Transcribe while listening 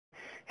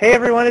Hey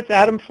everyone, it's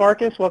Adam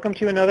Farkas. Welcome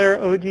to another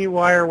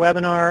ODwire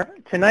webinar.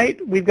 Tonight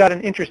we've got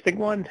an interesting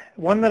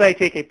one that I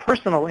take a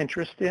personal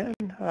interest in.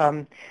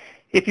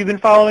 If you've been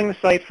following the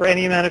site for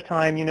any amount of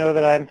time, you know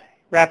that I'm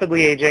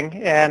rapidly aging,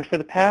 and for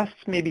the past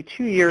maybe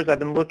 2 years I've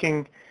been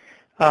looking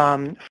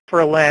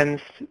for a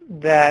lens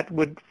that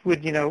would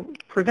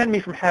prevent me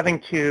from having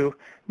to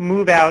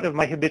move out of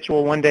my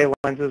habitual one-day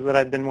lenses that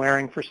I've been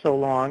wearing for so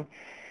long.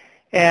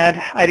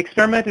 And I'd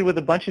experimented with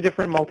a bunch of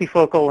different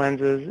multifocal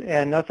lenses,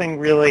 and nothing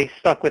really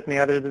stuck with me.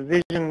 Either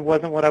the vision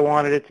wasn't what I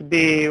wanted it to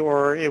be,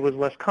 or it was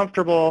less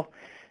comfortable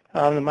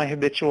than my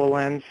habitual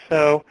lens.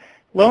 So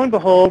lo and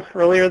behold,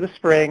 earlier this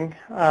spring,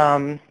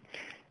 out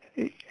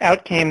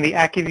came the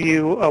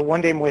Acuvue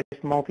One-Day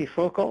Moist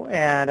Multifocal,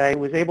 and I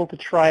was able to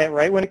try it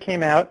right when it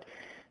came out.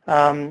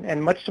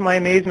 And much to my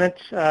amazement,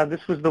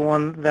 this was the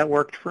one that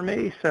worked for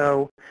me.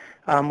 So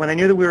when I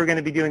knew that we were going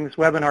to be doing this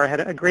webinar, I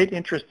had a great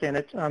interest in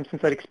it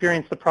since I'd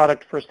experienced the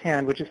product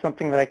firsthand, which is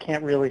something that I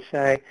can't really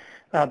say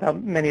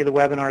about many of the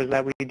webinars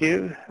that we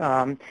do.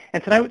 And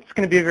tonight it's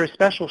going to be a very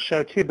special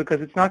show too,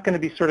 because it's not going to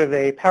be sort of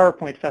a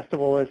PowerPoint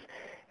festival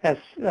as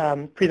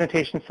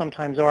presentations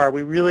sometimes are.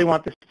 We really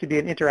want this to be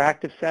an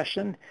interactive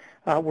session.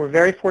 We're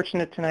very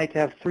fortunate tonight to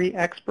have 3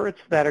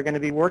 experts that are going to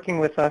be working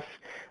with us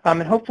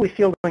and hopefully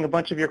fielding a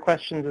bunch of your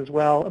questions as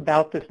well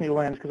about this new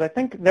lens, because I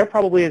think they're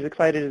probably as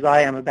excited as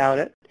I am about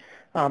it.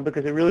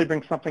 Because it really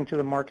brings something to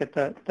the market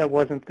that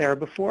wasn't there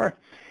before.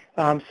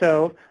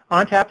 So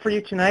on tap for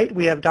you tonight,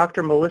 we have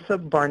Dr. Melissa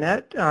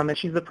Barnett, and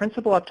she's the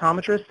principal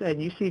optometrist at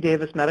UC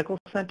Davis Medical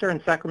Center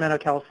in Sacramento,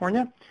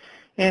 California.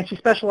 And she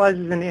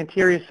specializes in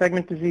anterior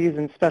segment disease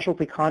and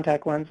specialty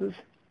contact lenses.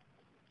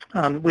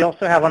 We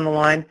also have on the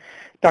line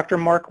Dr.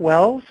 Mark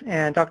Wells,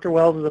 and Dr.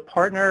 Wells is a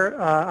partner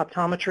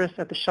optometrist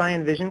at the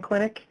Cheyenne Vision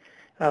Clinic,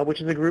 which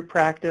is a group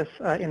practice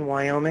in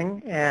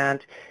Wyoming.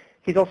 And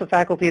he's also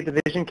faculty at the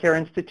Vision Care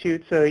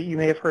Institute, so you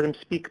may have heard him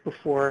speak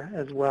before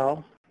as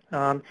well.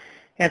 And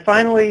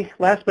finally,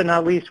 last but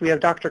not least, we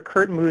have Dr.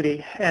 Kurt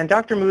Moody. And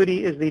Dr.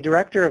 Moody is the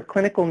Director of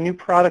Clinical New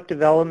Product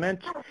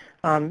Development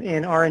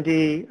in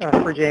R&D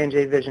for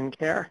J&J Vision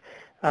Care.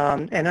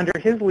 And under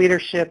his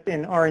leadership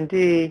in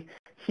R&D,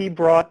 he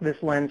brought this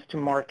lens to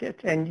market.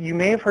 And you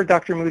may have heard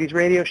Dr. Moody's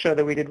radio show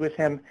that we did with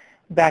him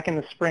back in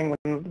the spring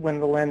when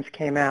the lens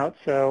came out.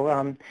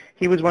 So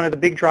he was one of the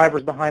big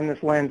drivers behind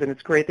this lens, and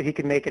it's great that he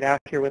could make it out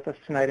here with us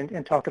tonight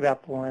and talk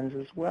about the lens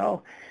as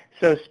well.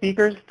 So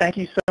speakers, thank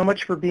you so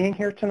much for being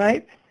here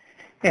tonight.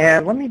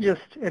 And let me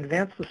just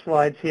advance the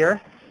slides here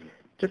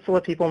just to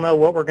let people know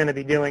what we're going to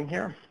be doing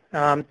here.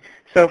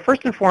 So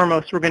first and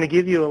foremost, we're going to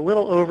give you a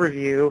little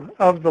overview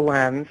of the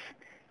lens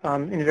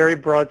in very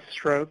broad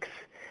strokes.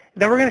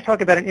 Then we're going to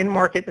talk about an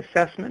in-market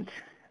assessment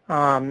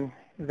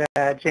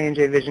that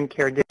J&J Vision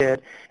Care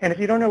did. And if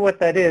you don't know what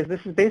that is, this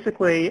is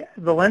basically,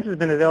 the lens has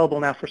been available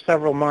now for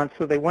several months,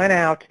 so they went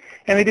out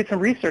and they did some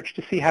research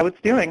to see how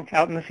it's doing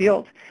out in the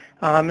field.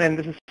 And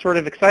this is sort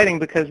of exciting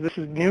because this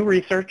is new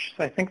research.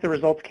 So I think the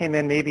results came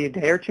in maybe a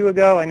day or 2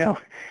 ago. I know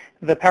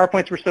the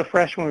PowerPoints were so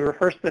fresh when we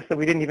rehearsed this that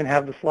we didn't even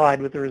have the slide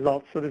with the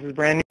results. So this is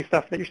brand new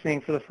stuff that you're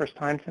seeing for the first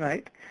time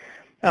tonight.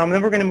 Then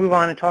we're going to move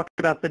on and talk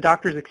about the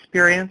doctor's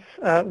experience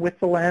with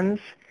the lens.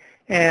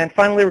 And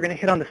finally, we're going to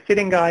hit on the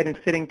fitting guide and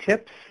fitting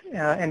tips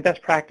and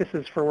best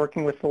practices for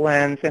working with the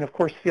lens, and of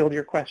course, field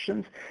your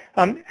questions.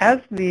 As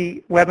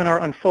the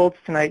webinar unfolds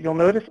tonight, you'll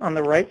notice on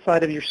the right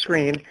side of your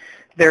screen,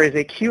 there is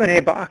a Q&A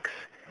box.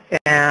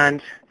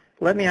 And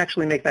let me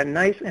actually make that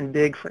nice and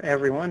big for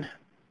everyone.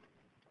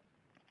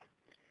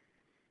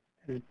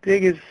 As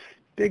big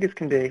as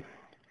can be.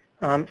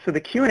 So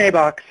the Q&A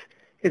box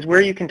is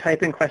where you can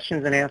type in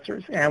questions and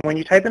answers. And when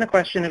you type in a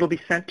question, it'll be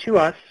sent to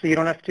us, so you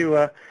don't have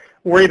to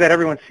worry about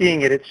everyone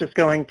seeing it. It's just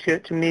going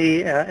to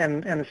me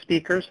and the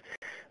speakers.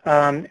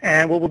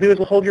 And what we'll do is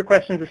we'll hold your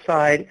questions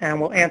aside and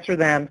we'll answer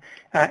them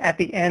at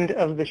the end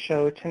of the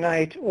show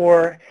tonight.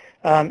 Or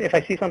if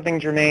I see something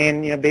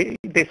germane,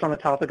 based on the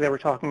topic that we're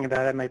talking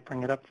about, I might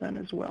bring it up then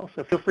as well.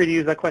 So feel free to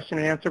use that question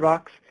and answer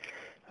box.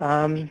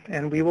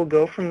 And we will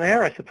go from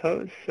there, I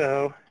suppose.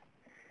 So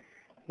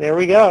there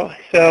we go.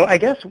 So I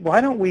guess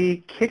why don't we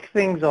kick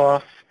things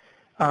off,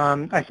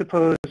 I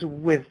suppose,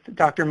 with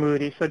Dr.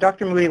 Moody. So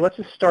Dr. Moody, let's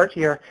just start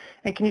here.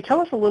 And can you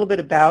tell us a little bit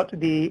about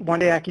the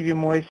One-Day Acuvue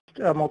Moist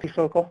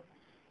Multifocal?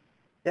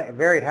 Yeah,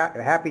 very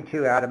happy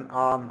to, Adam.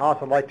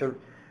 Also like to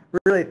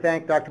really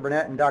thank Dr.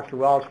 Barnett and Dr.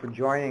 Wells for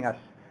joining us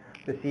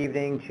this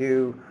evening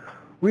to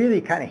really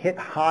kind of hit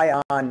high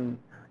on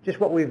just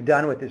what we've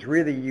done with this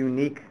really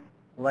unique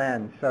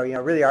lens. So,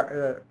 really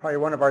probably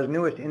one of our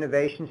newest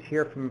innovations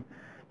here from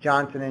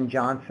Johnson &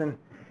 Johnson.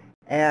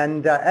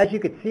 And as you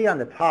could see on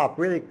the top,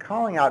 really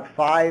calling out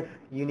 5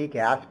 unique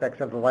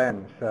aspects of the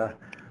lens.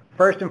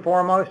 First and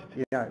foremost,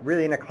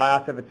 really in a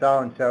class of its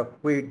own. So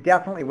we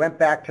definitely went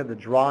back to the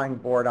drawing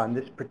board on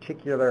this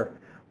particular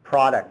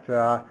product.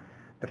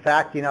 The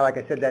fact, like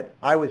I said, that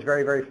I was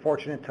very, very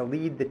fortunate to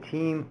lead the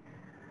team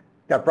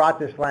that brought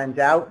this lens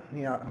out,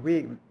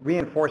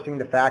 reinforcing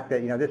the fact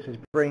that, this is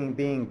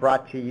being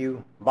brought to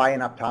you by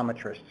an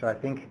optometrist. So I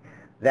think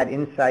that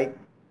insight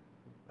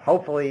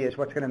hopefully is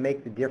what's going to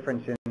make the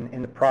difference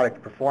in the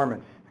product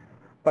performance.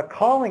 But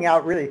calling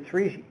out really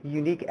three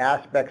unique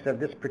aspects of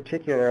this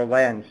particular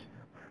lens.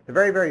 The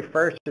very, very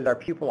first is our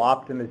pupil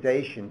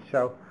optimization.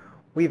 So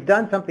we've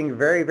done something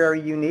very,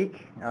 very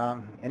unique,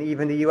 and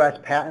even the U.S.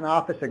 Patent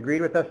Office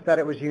agreed with us that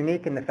it was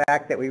unique in the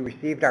fact that we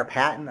received our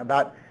patent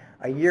about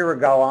a year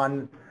ago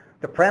on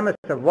the premise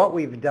of what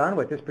we've done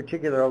with this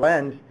particular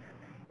lens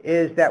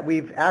is that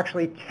we've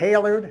actually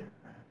tailored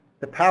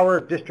the power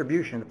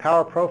distribution, the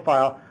power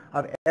profile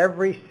of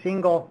every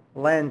single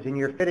lens in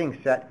your fitting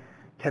set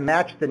to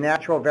match the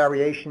natural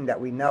variation that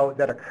we know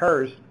that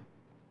occurs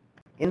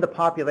in the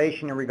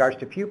population in regards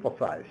to pupil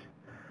size.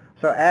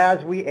 So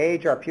as we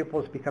age, our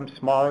pupils become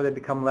smaller, they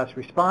become less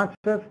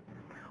responsive.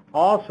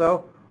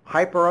 Also,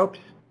 hyperopes,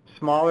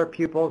 smaller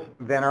pupils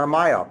than our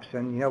myopes.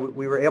 And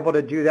we were able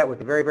to do that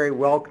with a very, very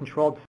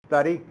well-controlled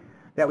study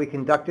that we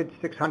conducted,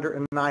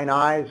 609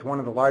 eyes, one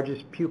of the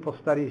largest pupil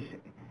studies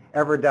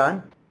ever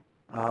done.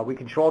 We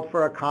controlled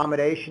for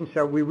accommodation,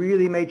 so we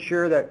really made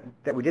sure that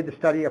we did the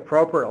study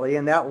appropriately,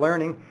 and that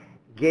learning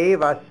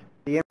gave us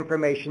the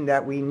information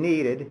that we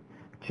needed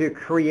to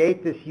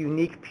create this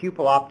unique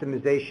pupil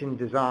optimization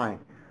design.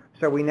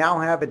 So we now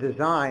have a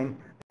design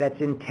that's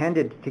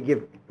intended to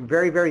give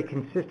very, very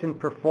consistent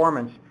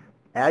performance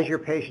as your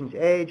patients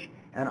age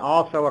and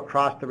also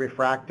across the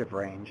refractive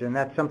range, and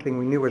that's something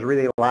we knew was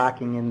really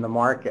lacking in the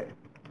market.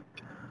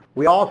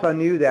 We also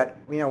knew that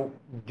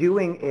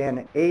doing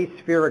an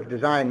aspheric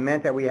design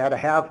meant that we had to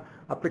have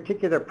a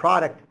particular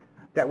product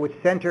that would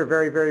center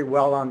very, very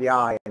well on the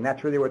eye, and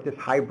that's really what this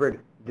hybrid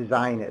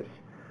design is.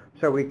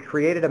 So we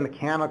created a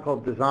mechanical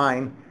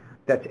design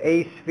that's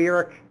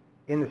aspheric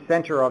in the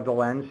center of the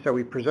lens, so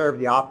we preserve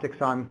the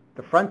optics on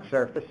the front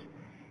surface,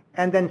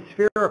 and then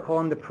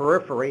spherical in the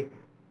periphery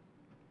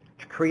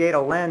to create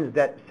a lens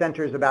that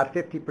centers about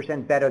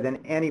 50% better than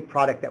any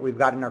product that we've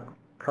got in our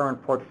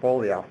current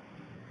portfolio.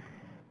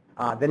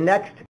 The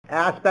next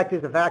aspect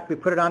is the fact we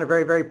put it on a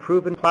very, very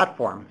proven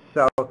platform.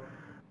 So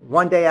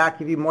one day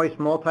Acuvue Moist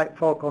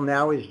Multifocal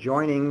now is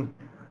joining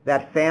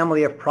that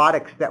family of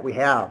products that we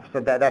have. So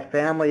that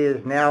family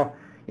is now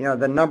the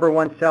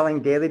 #1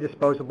 selling daily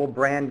disposable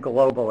brand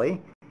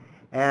globally.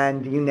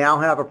 And you now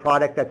have a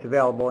product that's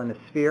available in a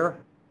sphere,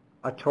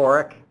 a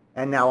toric,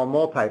 and now a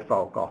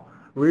multifocal,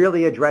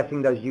 really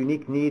addressing those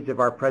unique needs of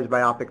our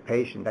presbyopic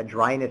patient, that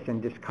dryness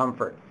and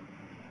discomfort.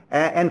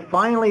 And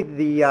finally,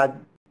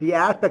 the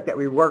aspect that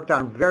we worked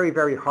on very,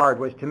 very hard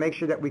was to make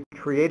sure that we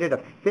created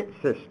a fit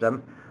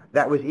system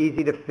that was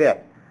easy to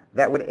fit,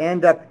 that would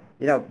end up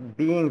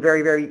being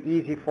very, very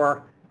easy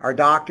for our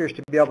doctors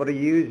to be able to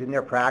use in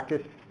their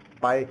practice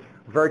by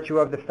virtue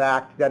of the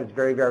fact that it's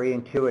very, very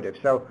intuitive.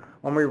 So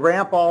when we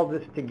ramp all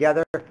this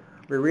together,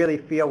 we really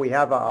feel we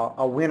have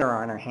a winner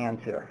on our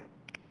hands here.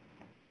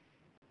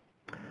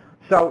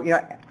 So,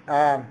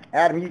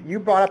 Adam, you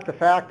brought up the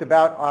fact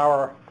about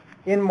our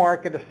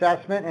in-market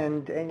assessment,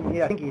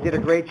 and I think you did a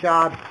great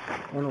job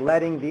in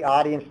letting the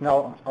audience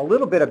know a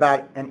little bit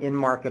about an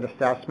in-market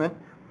assessment.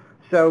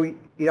 So,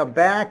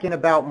 back in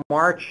about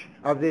March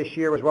of this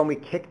year was when we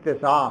kicked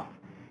this off.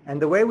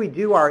 And the way we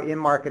do our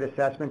in-market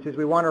assessments is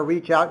we want to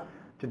reach out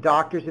to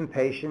doctors and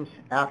patients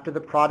after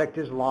the product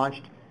is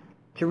launched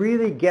to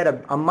really get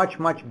a much,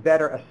 much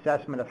better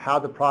assessment of how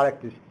the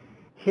product is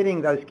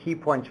hitting those key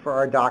points for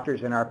our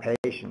doctors and our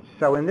patients.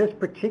 So in this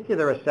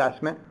particular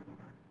assessment,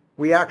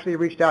 we actually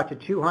reached out to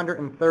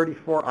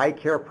 234 eye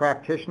care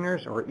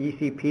practitioners, or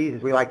ECPs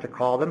as we like to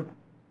call them,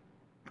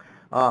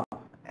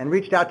 and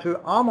reached out to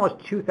almost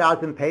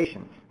 2,000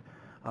 patients.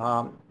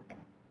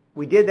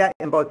 We did that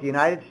in both the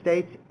United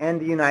States and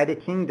the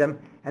United Kingdom,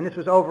 and this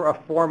was over a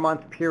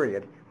 4-month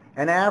period.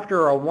 And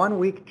after a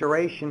 1-week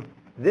duration,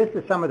 this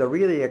is some of the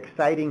really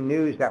exciting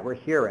news that we're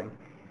hearing.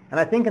 And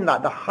I think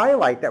the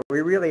highlight that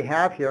we really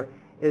have here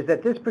is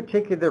that this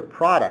particular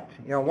product,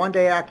 one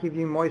day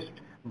Acuvue Moist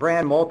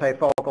brand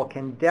multifocal,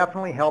 can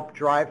definitely help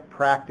drive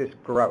practice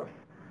growth.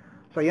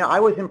 So, I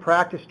was in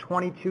practice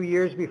 22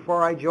 years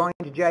before I joined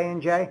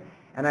J&J,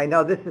 and I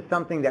know this is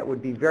something that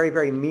would be very,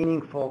 very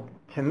meaningful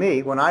to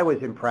me when I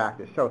was in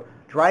practice. So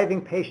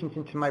driving patients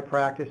into my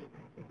practice,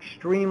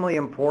 extremely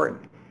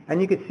important.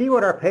 And you could see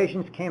what our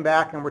patients came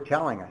back and were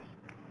telling us.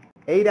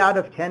 8 out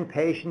of 10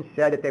 patients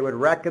said that they would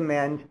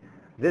recommend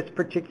this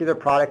particular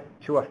product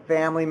to a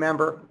family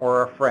member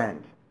or a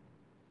friend.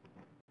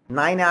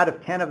 9 out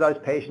of 10 of those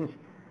patients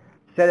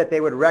said that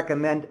they would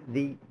recommend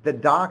the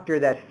doctor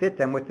that fit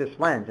them with this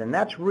lens. And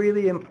that's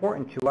really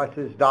important to us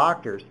as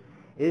doctors,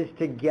 is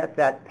to get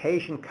that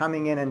patient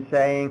coming in and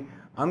saying,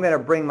 I'm going to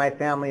bring my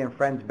family and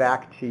friends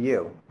back to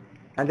you.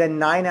 And then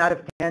 9 out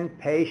of 10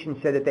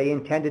 patients said that they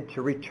intended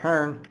to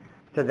return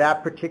to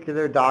that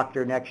particular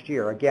doctor next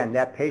year. Again,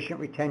 that patient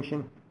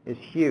retention is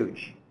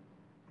huge.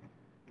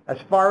 As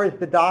far as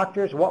the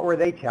doctors, what were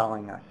they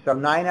telling us? So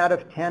 9 out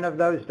of 10 of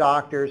those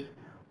doctors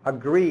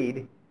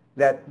agreed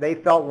that they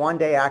felt one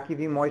day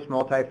Acuvue Moist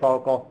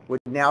Multifocal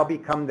would now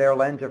become their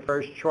lens of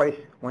first choice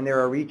when they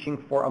were reaching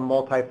for a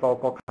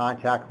multifocal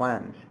contact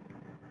lens.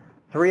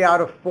 3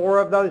 out of 4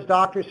 of those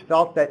doctors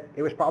felt that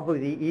it was probably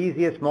the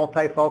easiest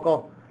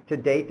multifocal to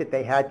date that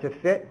they had to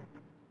fit.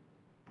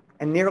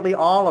 And nearly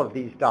all of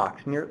these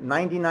docs,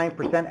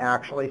 99%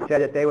 actually,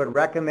 said that they would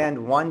recommend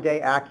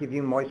one-day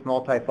Acuvue Moist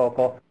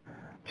Multifocal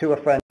to a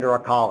friend or a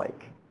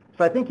colleague.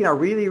 So I think,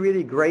 really,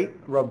 really great,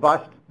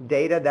 robust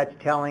data that's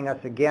telling us,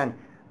 again,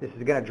 this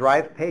is going to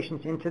drive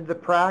patients into the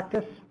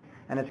practice,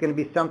 and it's going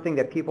to be something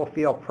that people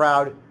feel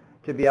proud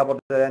to be able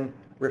to then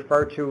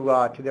refer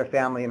to their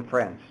family and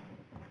friends.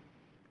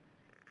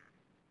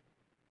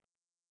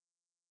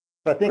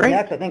 So I think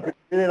next, we'd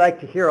really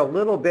like to hear a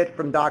little bit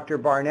from Dr.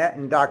 Barnett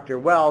and Dr.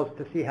 Wells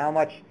to see how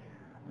much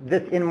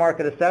this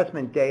in-market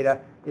assessment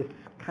data is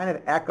kind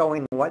of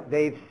echoing what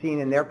they've seen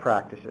in their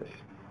practices.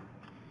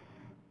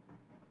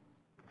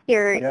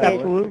 Here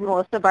is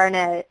Melissa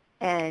Barnett,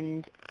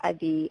 and I'd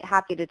be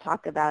happy to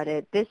talk about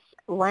it. This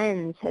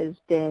lens has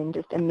been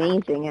just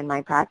amazing in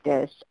my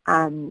practice.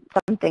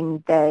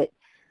 Something that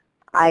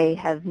I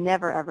have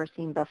never ever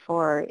seen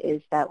before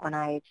is that when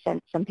I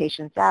sent some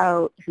patients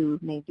out who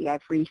maybe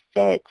I've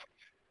refit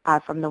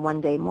from the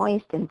one-day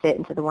moist and fit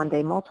into the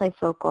one-day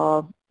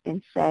multifocal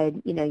and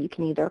said, you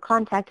can either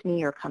contact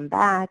me or come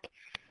back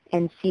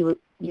and see what,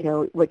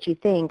 what you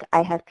think.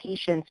 I have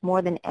patients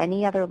more than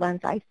any other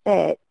lens I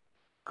fit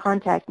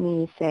contact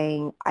me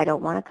saying, I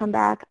don't want to come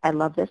back. I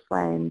love this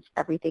lens.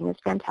 Everything is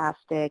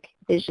fantastic.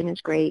 Vision is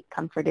great.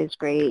 Comfort is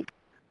great.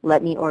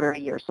 Let me order a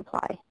year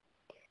supply.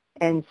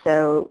 And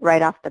so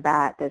right off the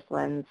bat, this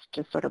lens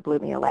just sort of blew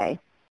me away.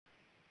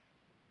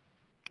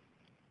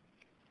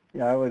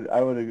 Yeah,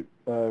 I would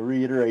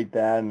reiterate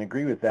that and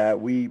agree with that.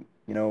 We're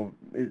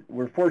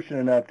fortunate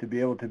enough to be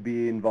able to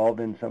be involved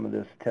in some of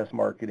this test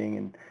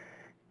marketing,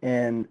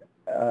 and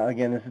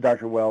again, this is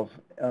Dr. Wells.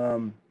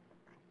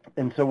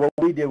 And so what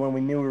we did when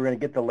we knew we were going to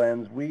get the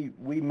lens,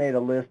 we made a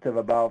list of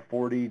about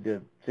 40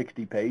 to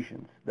 60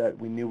 patients that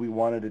we knew we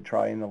wanted to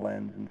try in the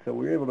lens, and so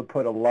we were able to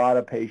put a lot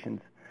of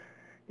patients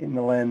in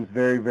the lens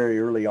very, very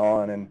early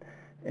on,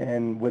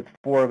 and with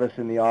 4 of us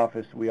in the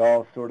office, we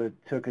all sort of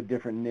took a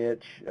different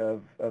niche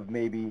of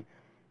maybe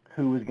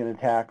who was going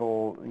to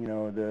tackle,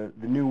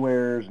 the new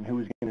wearers and who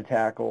was going to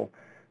tackle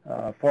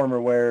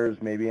former wearers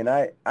maybe, and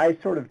I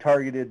sort of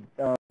targeted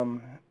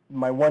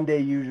my one-day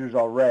users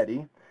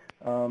already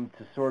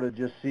to sort of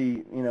just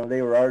see,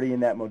 they were already in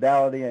that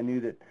modality. I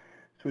knew that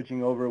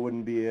switching over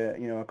wouldn't be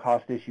a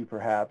cost issue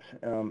perhaps,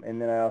 and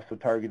then I also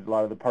targeted a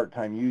lot of the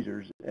part-time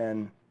users,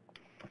 and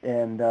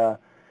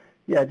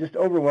yeah, just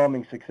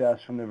overwhelming success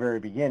from the very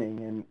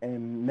beginning,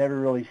 and never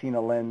really seen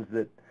a lens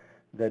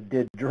that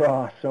did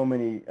draw so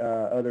many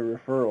other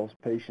referrals,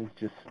 patients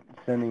just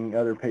sending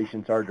other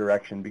patients our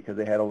direction because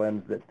they had a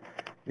lens that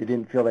they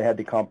didn't feel they had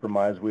to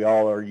compromise. We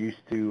all are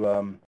used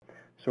to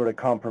sort of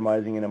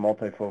compromising in a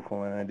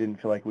multifocal, and I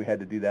didn't feel like we had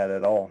to do that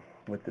at all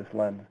with this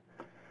lens.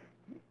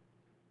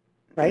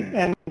 Right,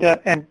 and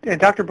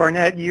Dr.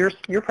 Barnett,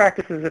 your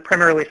practice is a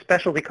primarily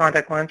specialty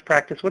contact lens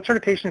practice. What sort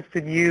of patients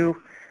did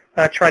you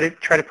try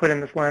to put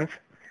in this lens?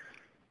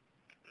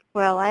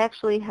 Well, I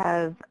actually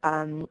have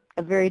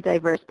a very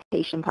diverse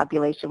patient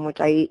population,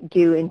 which I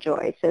do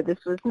enjoy. So this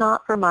was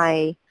not for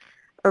my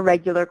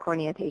irregular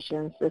cornea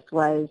patients. This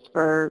was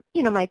for,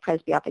 my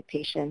presbyopic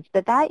patients,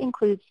 but that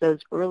includes those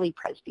early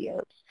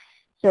presbyopes.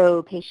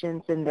 So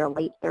patients in their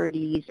late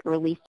 30s,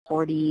 early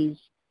 40s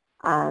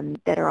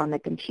that are on the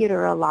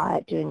computer a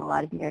lot, doing a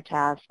lot of mirror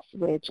tasks,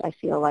 which I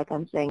feel like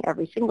I'm saying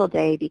every single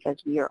day because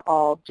we are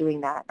all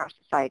doing that in our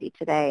society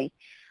today.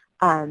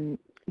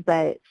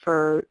 But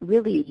for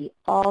really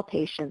all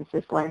patients,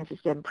 this lens has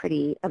been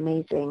pretty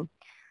amazing.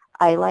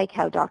 I like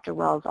how Dr.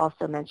 Wells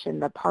also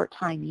mentioned the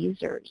part-time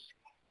users,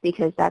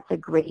 because that's a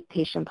great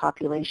patient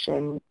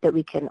population that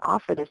we can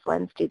offer this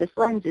lens to. This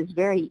lens is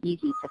very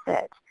easy to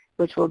fit,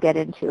 which we'll get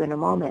into in a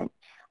moment.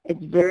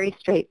 It's very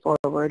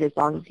straightforward as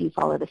long as you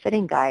follow the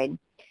fitting guide.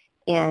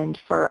 And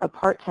for a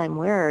part-time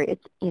wearer,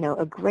 it's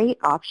a great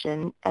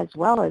option as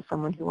well as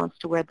someone who wants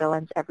to wear the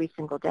lens every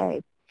single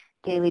day.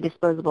 Daily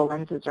disposable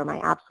lenses are my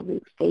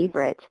absolute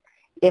favorite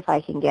if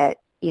I can get,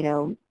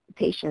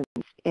 patients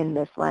in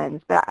this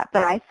lens. But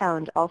I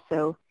found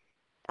also,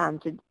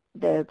 to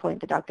the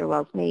point that Dr.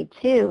 Wells made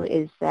too,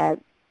 is that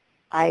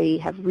I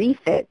have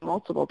refit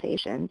multiple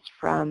patients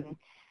from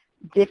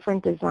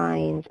different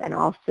designs and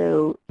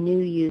also new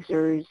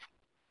users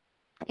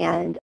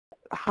and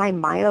high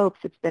myopes.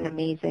 It's been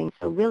amazing.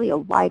 So really a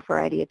wide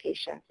variety of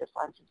patients. This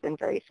lens has been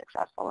very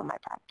successful in my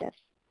practice.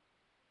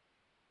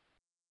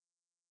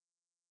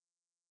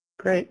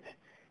 Great.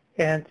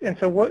 And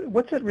so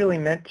what's it really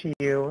meant to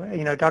you?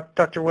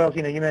 Dr. Wells,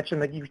 you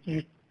mentioned that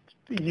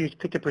you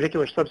picked a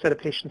particular subset of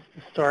patients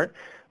to start.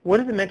 What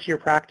has it meant to your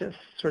practice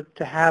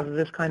to have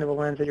this kind of a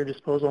lens at your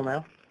disposal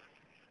now?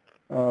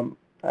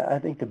 I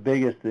think the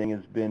biggest thing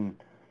has been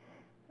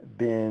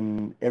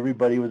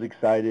everybody was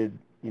excited,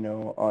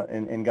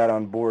 and got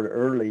on board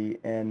early.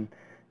 And,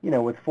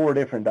 with 4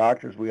 different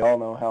doctors, we all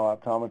know how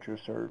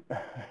optometrists are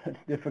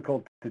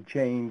difficult to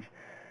change.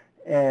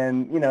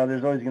 And,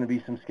 there's always going to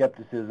be some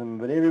skepticism,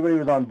 but everybody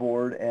was on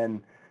board.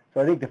 And so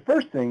I think the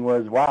first thing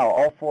was, wow,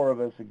 all 4 of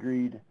us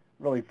agreed,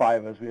 really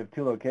 5 of us, we have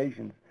 2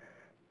 locations.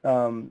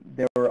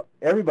 They were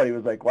everybody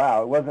was like,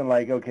 wow. It wasn't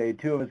like, okay,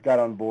 2 of us got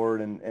on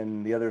board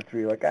and the other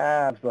 3 like,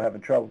 I'm still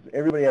having trouble.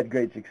 Everybody had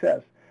great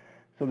success.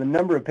 So the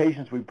number of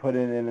patients we put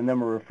in and the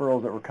number of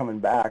referrals that were coming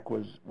back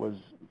was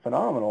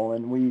phenomenal.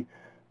 And we,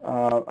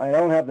 I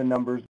don't have the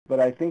numbers, but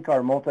I think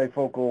our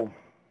multifocal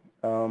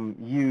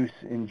use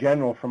in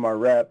general from our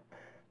rep,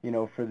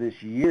 for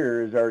this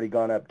year has already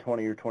gone up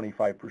 20 or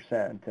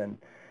 25%.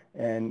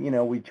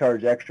 And we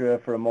charge extra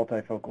for a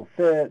multifocal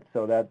fit,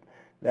 so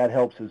that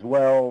helps as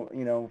well,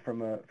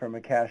 from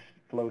a cash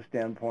flow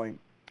standpoint.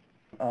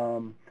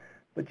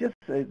 But just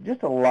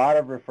a lot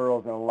of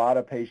referrals and a lot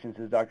of patients,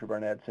 as Dr.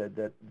 Barnett said,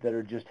 that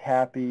are just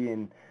happy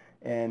and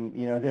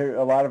there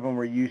a lot of them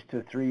were used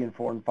to 3 and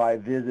 4 and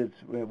 5 visits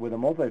with a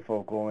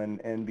multifocal,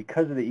 and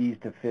because of the ease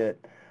to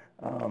fit,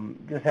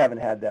 just haven't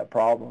had that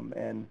problem.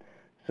 And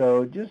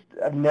so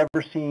I've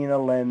never seen a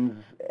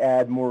lens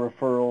add more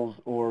referrals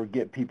or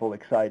get people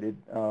excited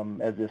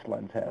as this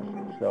lens has.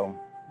 So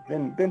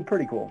been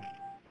pretty cool.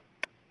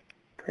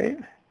 Great.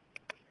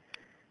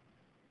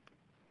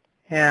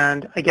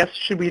 And I guess,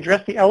 should we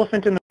address the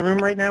elephant in the room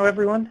right now,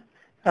 everyone?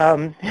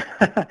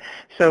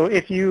 So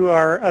if you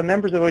are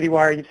members of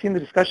ODwire, you've seen the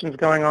discussions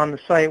going on the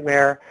site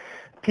where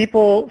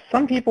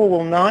some people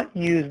will not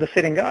use the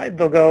fitting guide.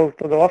 They'll go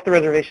off the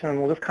reservation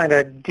and will just kind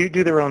of do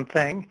their own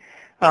thing.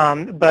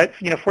 But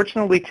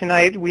fortunately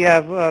tonight we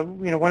have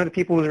one of the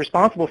people who's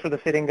responsible for the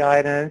fitting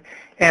guide, and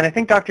I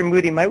think Dr.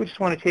 Moody might just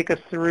want to take us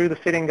through the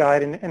fitting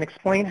guide and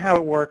explain how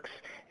it works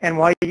and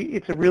why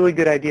it's a really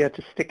good idea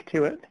to stick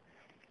to it.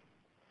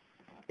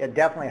 Yeah,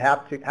 definitely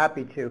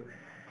happy to.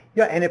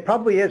 Yeah, and it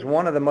probably is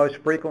one of the most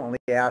frequently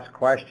asked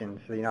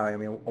questions.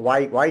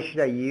 Why should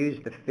I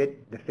use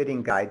the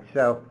fitting guide?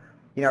 So,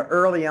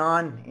 early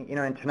on,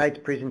 in tonight's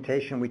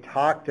presentation, we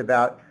talked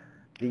about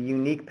the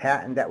unique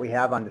patent that we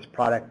have on this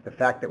product, the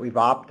fact that we've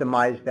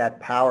optimized that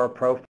power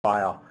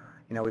profile.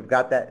 We've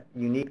got that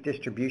unique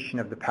distribution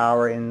of the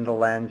power in the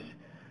lens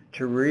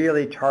to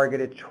really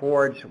target it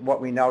towards what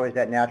we know is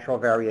that natural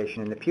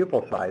variation in the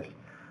pupil size.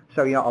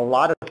 So, a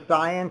lot of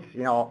science,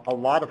 a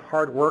lot of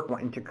hard work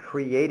went into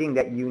creating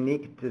that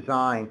unique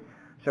design.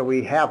 So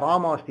we have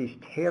almost these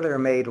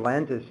tailor-made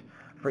lenses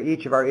for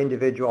each of our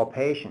individual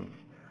patients.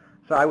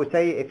 So I would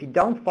say if you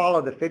don't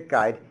follow the fit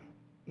guide,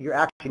 you're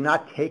actually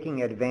not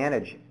taking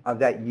advantage of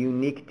that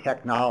unique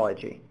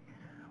technology.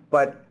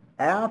 But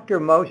after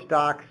most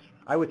docs,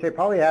 I would say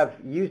probably have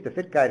used the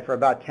fit guide for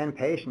about 10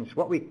 patients,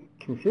 what we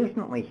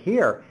consistently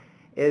hear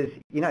is,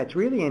 it's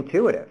really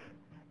intuitive.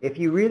 If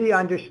you really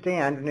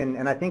understand,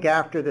 and I think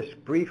after this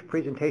brief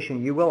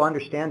presentation, you will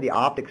understand the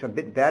optics a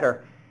bit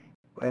better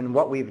and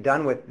what we've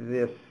done with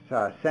this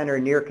center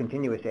near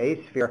continuous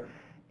A-sphere,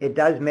 it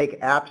does make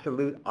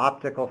absolute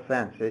optical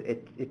sense.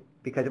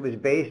 Because it was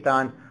based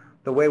on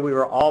the way we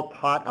were all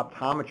taught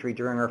optometry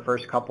during our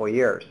first couple of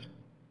years.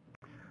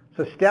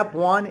 So step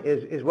 1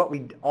 is what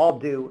we all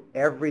do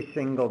every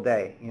single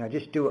day.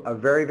 Just do a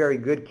very, very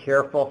good,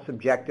 careful,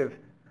 subjective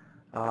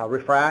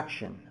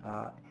refraction.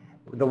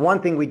 The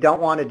one thing we don't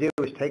want to do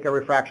is take a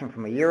refraction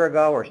from a year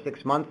ago or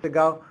 6 months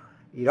ago.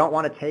 You don't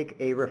want to take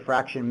a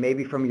refraction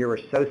maybe from your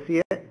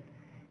associate.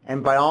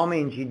 And by all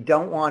means, you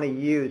don't want to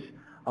use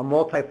a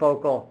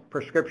multifocal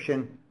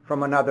prescription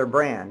from another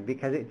brand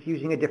because it's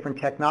using a different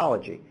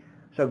technology.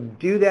 So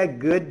do that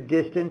good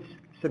distance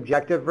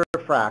subjective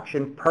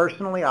refraction.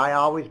 Personally, I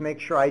always make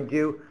sure I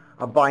do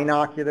a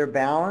binocular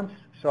balance.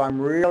 So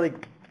I'm really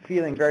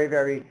feeling very,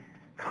 very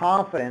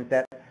confident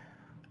that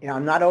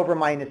I'm not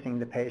over-minusing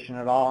the patient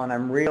at all, and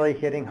I'm really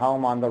hitting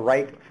home on the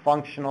right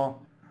functional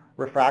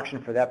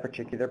refraction for that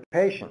particular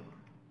patient.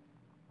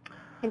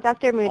 And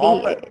Dr.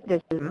 Moody,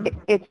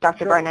 it's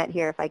Dr. Barnett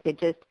here. If I could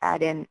just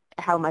add in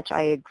how much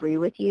I agree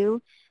with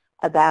you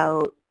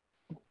about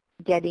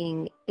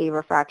getting a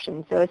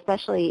refraction. So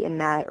especially in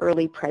that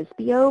early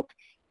presbyope,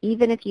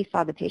 even if you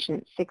saw the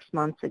patient 6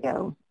 months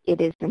ago,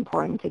 it is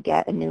important to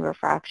get a new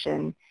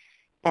refraction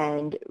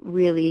and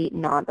really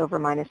not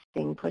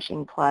over-minusing,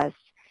 pushing plus.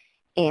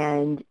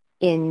 And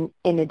in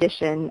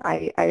addition,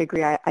 I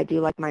agree, I do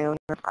like my own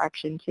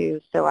refraction too,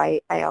 so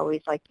I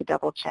always like to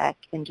double check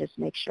and just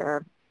make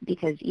sure,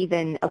 because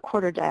even a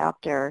quarter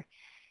diopter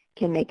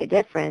can make a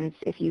difference.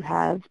 If you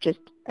have just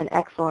an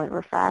excellent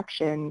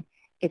refraction,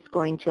 it's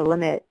going to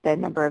limit the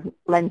number of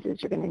lenses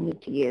you're going to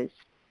need to use.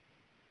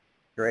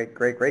 Great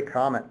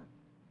comment.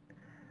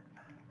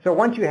 So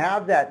once you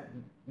have that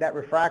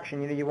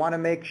refraction, you want to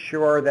make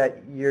sure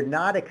that you're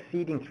not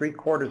exceeding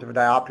 3/4 of a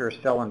diopter or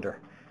cylinder.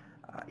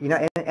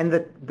 And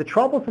the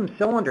troublesome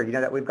cylinder,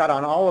 that we've got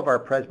on all of our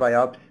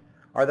presbyopes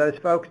are those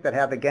folks that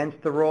have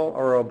against the rule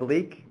or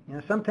oblique.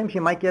 Sometimes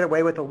you might get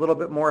away with a little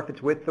bit more if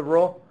it's with the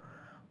rule,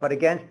 but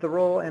against the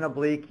rule and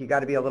oblique, you got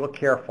to be a little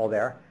careful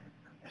there.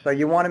 So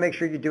you want to make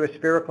sure you do a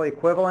spherical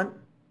equivalent,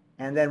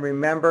 and then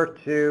remember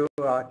to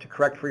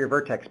correct for your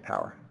vertex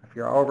power. If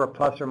you're over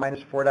plus or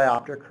minus 4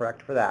 diopter,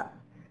 correct for that.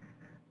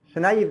 So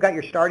now you've got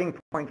your starting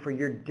point for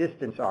your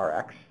distance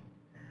RX.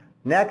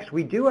 Next,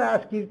 we do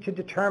ask you to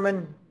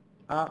determine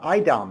eye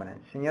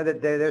dominance.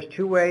 That there's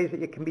 2 ways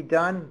that it can be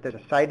done. There's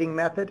a sighting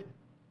method,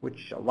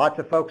 which lots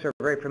of folks are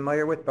very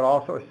familiar with, but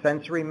also a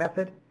sensory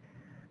method.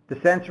 The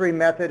sensory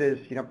method is,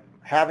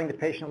 having the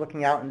patient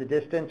looking out in the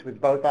distance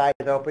with both eyes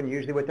open,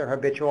 usually with their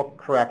habitual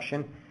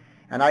correction.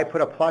 And I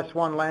put a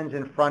 +1 lens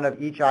in front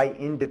of each eye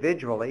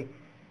individually.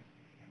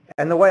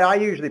 And the way I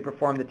usually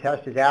perform the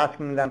test is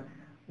asking them,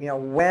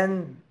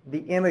 when the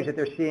image that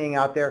they're seeing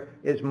out there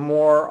is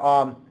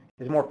more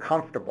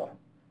comfortable.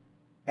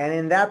 And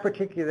in that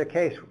particular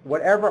case,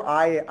 whatever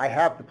eye I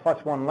have the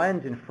 +1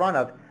 lens in front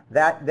of,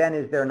 that then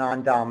is their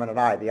non-dominant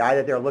eye. The eye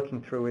that they're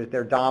looking through is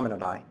their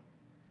dominant eye.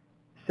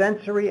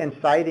 Sensory and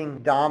sighting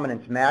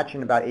dominance match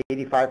in about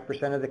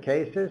 85% of the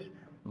cases,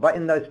 but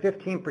in those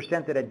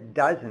 15% that it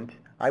doesn't,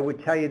 I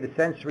would tell you the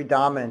sensory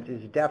dominance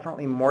is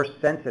definitely more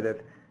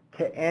sensitive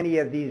to any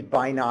of these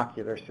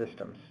binocular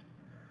systems.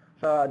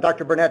 So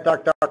Dr. Barnett,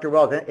 Dr.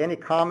 Wells, any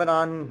comment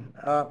on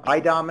eye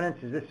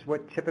dominance? Is this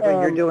what typically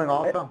you're doing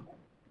also?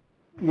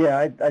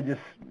 Yeah, I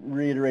just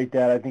reiterate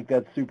that. I think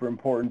that's super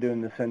important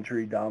doing the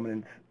sensory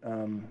dominance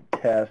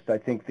test. I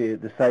think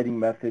the sighting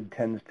method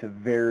tends to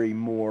vary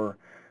more,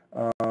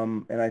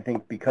 and I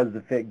think because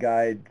the FIT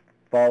guide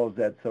follows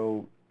that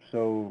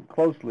so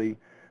closely,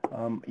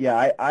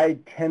 I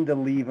tend to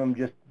leave them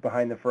just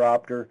behind the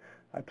phoropter.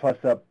 I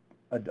plus up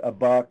a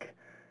buck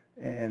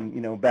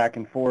and, back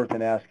and forth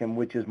and ask them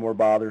which is more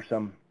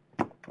bothersome.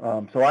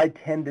 So I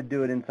tend to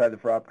do it inside the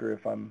phoropter.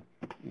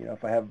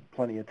 If I have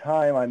plenty of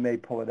time, I may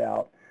pull it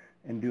out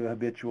and do a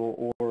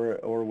habitual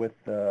or with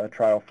a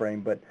trial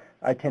frame, but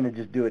I tend to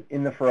just do it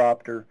in the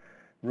phoropter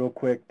real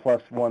quick,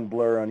 +1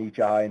 blur on each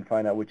eye and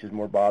find out which is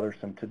more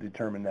bothersome to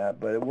determine that.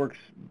 But it works,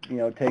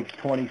 it takes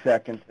 20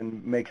 seconds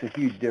and makes a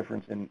huge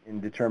difference in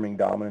determining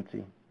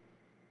dominancy.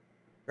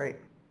 Great.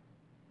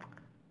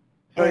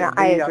 So and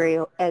I agree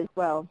as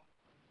well.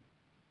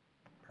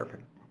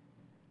 Perfect.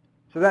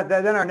 So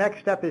then our next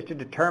step is to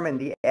determine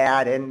the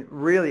add, and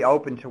really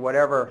open to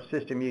whatever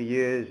system you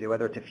use,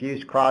 whether it's a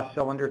fused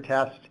cross-cylinder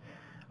test,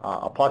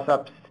 a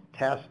plus-up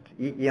test,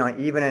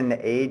 even an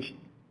age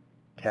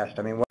test.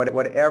 I mean,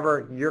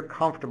 whatever you're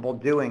comfortable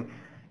doing.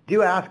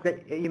 Do ask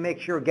that you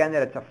make sure, again,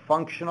 that it's a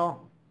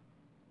functional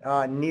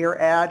near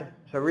add.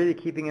 So really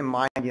keeping in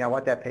mind,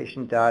 what that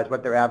patient does,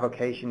 what their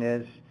avocation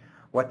is,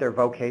 what their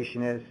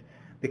vocation is,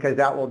 because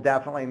that will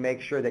definitely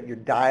make sure that you're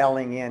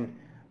dialing in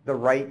the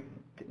right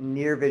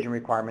near vision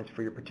requirements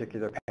for your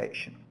particular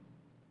patient.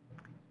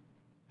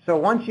 So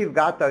once you've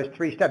got those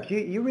 3 steps,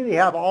 you really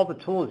have all the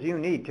tools you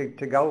need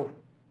to go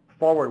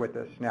forward with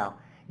this now.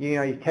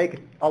 You take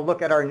a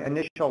look at our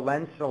initial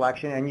lens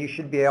selection, and you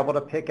should be able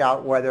to pick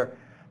out whether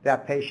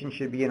that patient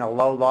should be in a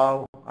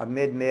low-low, a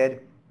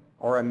mid-mid,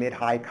 or a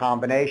mid-high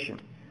combination.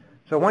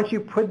 So once you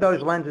put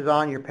those lenses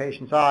on your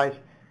patient's eyes,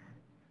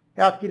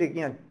 I ask you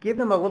to give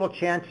them a little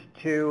chance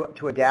to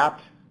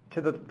adapt to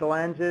the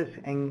lenses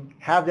and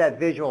have that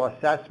visual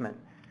assessment.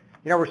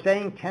 We're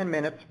saying 10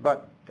 minutes,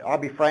 but I'll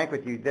be frank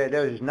with you,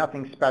 there's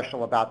nothing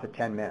special about the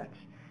 10 minutes.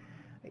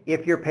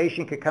 If your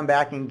patient could come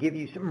back and give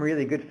you some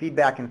really good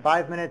feedback in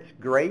 5 minutes,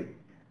 great.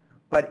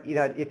 But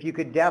if you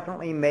could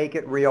definitely make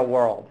it real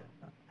world.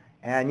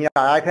 And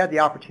I've had the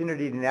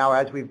opportunity to now,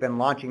 as we've been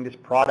launching this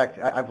product,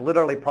 I've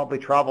literally probably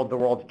traveled the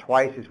world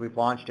twice as we've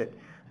launched it,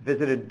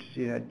 visited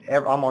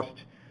almost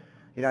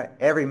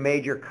every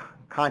major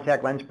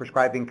contact lens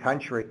prescribing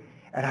country,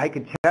 and I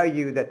can tell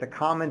you that the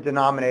common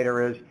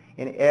denominator is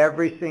in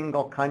every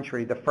single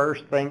country, the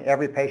first thing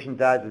every patient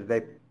does is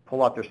they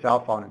pull out their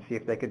cell phone and see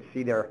if they could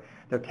see their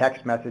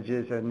text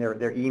messages and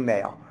their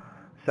email.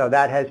 So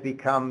that has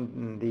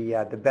become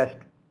the best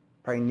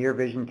probably near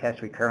vision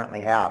test we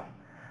currently have.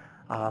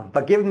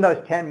 But give them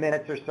those 10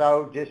 minutes or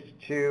so just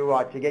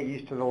to get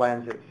used to the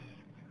lenses.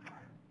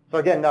 So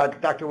again,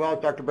 Dr.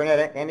 Wells, Dr.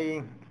 Barnett,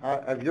 any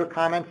of your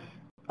comments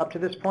up to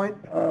this point?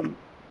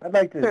 I'd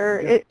like to. Sure,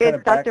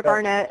 it's Dr.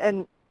 Barnett,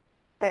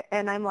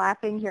 and I'm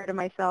laughing here to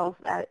myself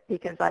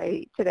because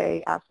I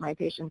today asked my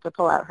patient to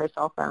pull out her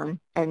cell phone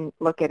and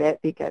look at it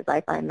because I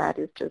find that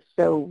is just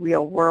so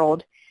real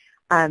world.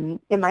 In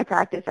my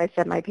practice, I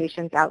send my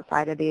patients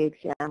outside of the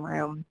exam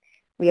room.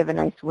 We have a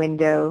nice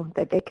window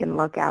that they can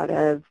look out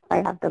of. I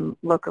have them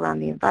look around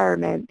the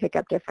environment, pick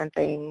up different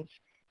things.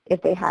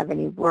 If they have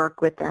any work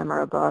with them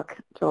or a book,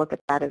 to look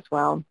at that as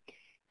well.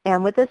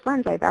 And with this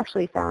lens, I've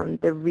actually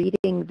found the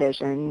reading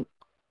vision,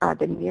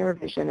 the near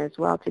vision as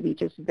well, to be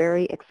just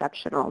very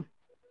exceptional,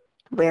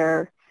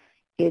 where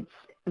it's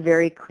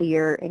very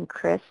clear and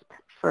crisp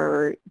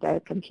for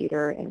the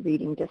computer and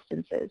reading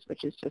distances,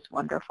 which is just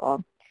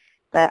wonderful.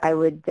 But I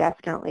would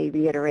definitely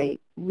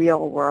reiterate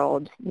real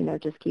world,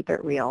 just keep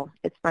it real.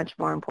 It's much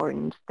more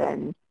important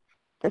than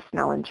the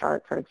Snellen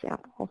chart, for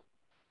example.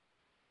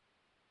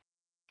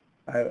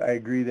 I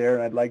agree there,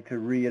 and I'd like to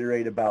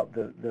reiterate about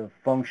the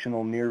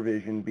functional near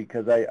vision,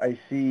 because I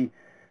see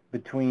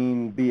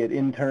between, be it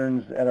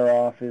interns at our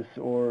office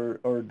or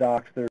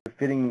docs that are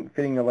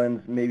fitting a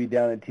lens maybe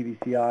down at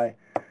TVCI,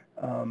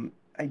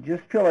 I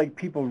just feel like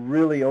people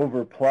really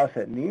overplus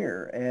at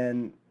near,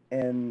 and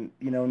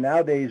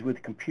nowadays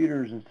with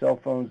computers and cell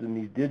phones and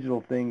these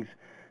digital things,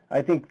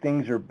 I think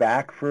things are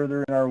back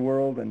further in our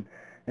world, and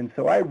And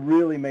so I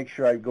really make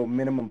sure I go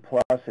minimum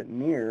plus at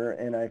near,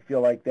 and I feel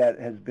like that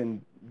has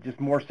been just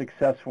more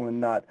successful in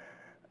not,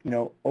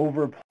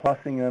 over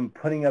plussing them,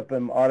 putting up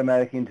them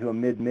automatically into a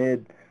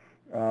mid-mid,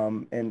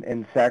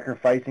 and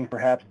sacrificing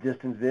perhaps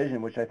distance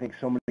vision, which I think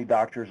so many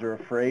doctors are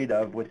afraid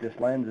of with this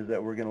lens, is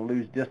that we're going to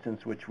lose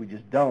distance, which we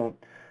just don't.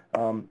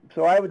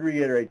 So I would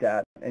reiterate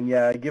that, and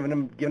yeah, giving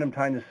them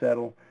time to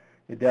settle,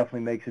 it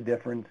definitely makes a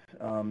difference.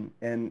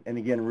 And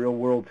again, real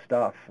world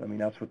stuff. I mean,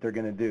 that's what they're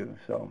going to do.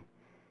 So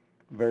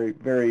very,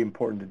 very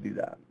important to do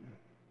that.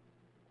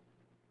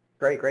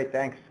 Great,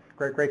 thanks.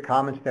 Great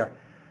comments there.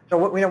 So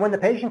when the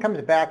patient comes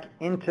back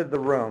into the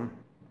room,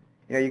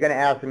 you're going to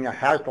ask them,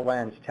 how's the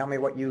lens? Tell me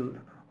what you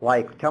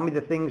like. Tell me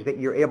the things that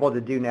you're able to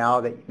do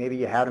now that maybe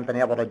you haven't been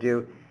able to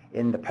do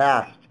in the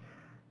past.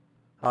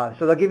 So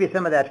they'll give you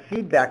some of that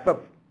feedback. But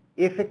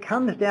if it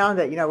comes down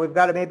that, we've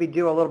got to maybe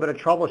do a little bit of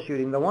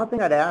troubleshooting, the one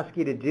thing I'd ask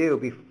you to do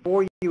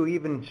before you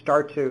even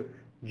start to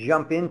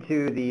jump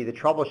into the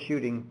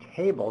troubleshooting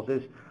tables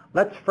is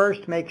let's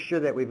first make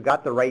sure that we've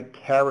got the right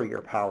carrier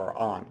power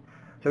on.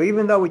 So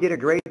even though we did a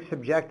great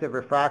subjective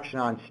refraction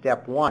on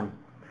step 1,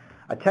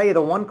 I tell you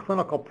the one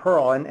clinical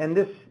pearl, and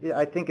this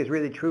I think is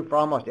really true for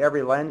almost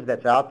every lens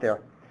that's out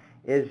there,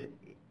 is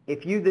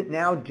if you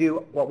now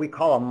do what we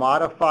call a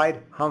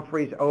modified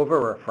Humphreys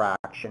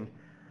over-refraction,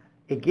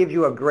 it gives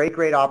you a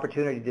great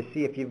opportunity to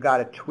see if you've got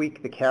to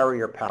tweak the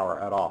carrier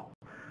power at all.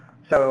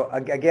 So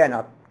again,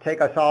 I'll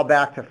take us all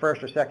back to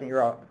first or second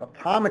year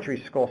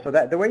optometry school. So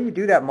that the way you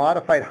do that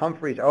modified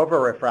Humphreys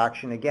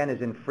over-refraction, again,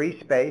 is in free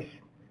space.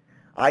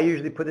 I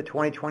usually put the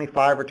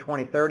 20/25 or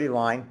 20/30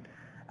 line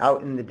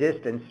out in the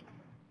distance.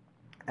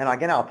 And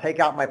again, I'll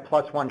take out my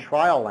 +1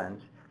 trial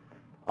lens.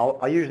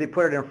 I'll usually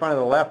put it in front of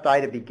the left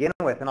eye to begin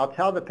with, and I'll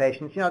tell the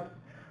patients,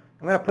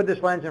 I'm going to put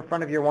this lens in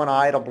front of your one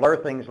eye. It'll blur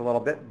things a little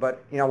bit,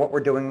 but what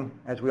we're doing,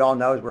 as we all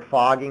know, is we're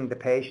fogging the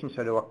patient,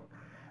 so to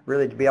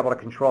really to be able to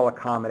control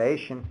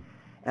accommodation.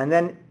 And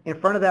then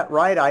in front of that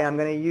right eye, I'm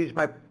going to use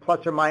my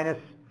plus or minus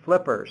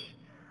flippers.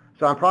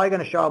 So I'm probably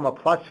going to show them a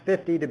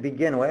 +50 to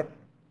begin with,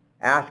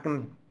 ask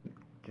them,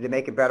 did it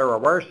make it better or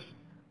worse?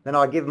 Then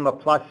I'll give them a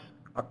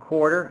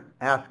 +1/4,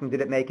 ask them, did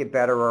it make it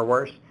better or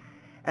worse?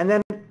 And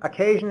then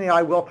occasionally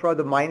I will throw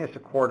the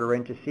 -1/4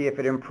 in to see if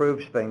it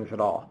improves things at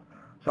all.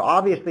 So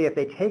obviously if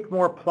they take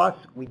more plus,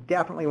 we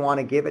definitely want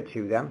to give it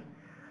to them.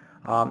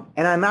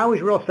 And I'm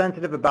always real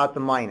sensitive about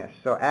the minus.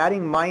 So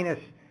adding minus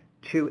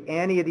to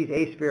any of these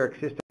aspheric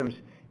systems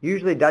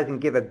usually doesn't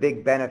give a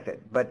big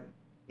benefit. But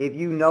if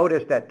you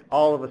notice that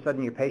all of a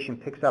sudden your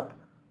patient picks up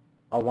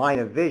a line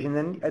of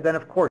vision, then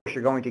of course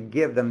you're going to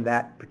give them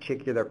that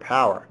particular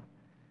power.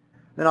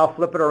 Then I'll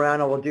flip it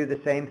around and we'll do the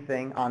same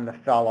thing on the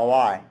fellow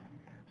eye.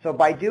 So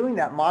by doing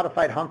that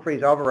modified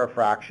Humphreys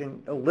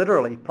over-refraction, it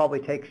literally probably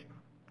takes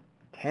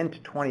 10 to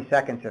 20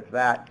 seconds, if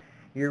that.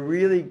 You're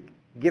really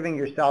giving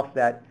yourself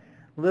that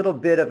little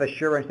bit of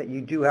assurance that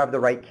you do have the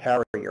right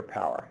carrier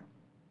power.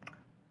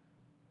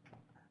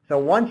 So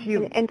once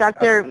you... And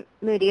Dr.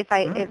 Moody, if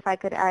I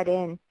could add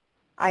in,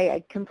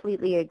 I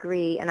completely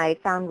agree, and I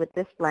found with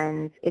this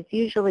lens, it's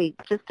usually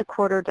just a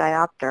 1/4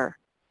 diopter,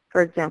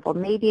 for example,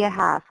 maybe a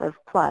half of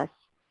plus,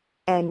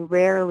 and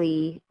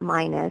rarely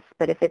minus,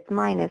 but if it's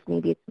minus,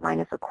 maybe it's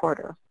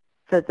 -1/4.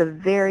 So it's a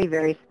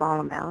very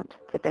small amount,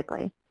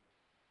 typically.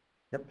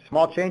 Yep.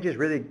 Small changes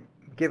really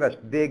give us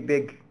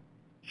big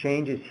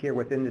changes here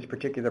within this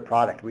particular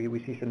product. We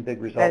see some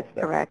big results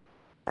there.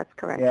 That's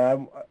correct.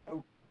 Yeah,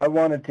 I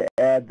wanted to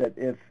add that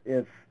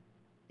if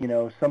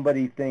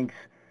somebody thinks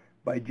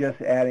by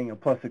just adding a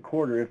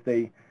 +1/4,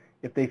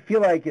 if they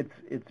feel like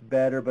it's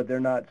better but they're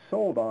not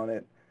sold on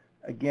it,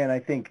 again, I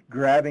think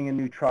grabbing a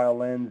new trial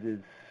lens is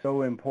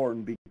so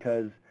important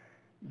because,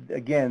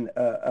 again,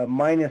 a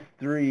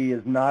 -3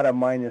 is not a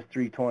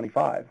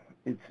 -325.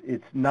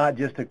 It's not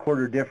just a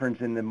 1/4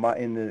 difference in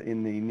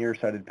the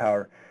nearsighted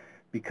power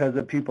because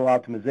of pupil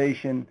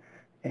optimization,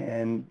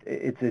 and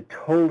it's a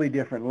totally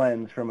different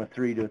lens from a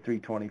 3 to a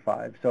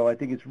 325. So I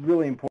think it's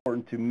really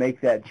important to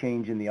make that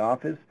change in the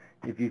office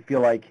if you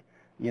feel like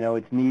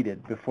it's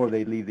needed before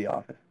they leave the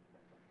office.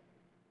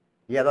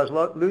 Yeah, those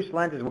loose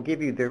lenses will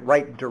give you the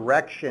right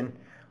direction,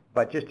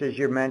 but just as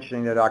you're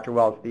mentioning there, Dr.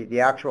 Wells,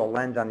 the actual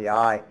lens on the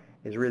eye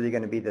is really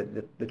going to be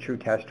the true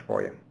test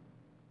for you.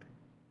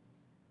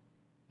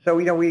 So,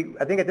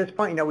 I think at this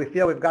point, we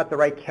feel we've got the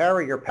right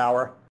carrier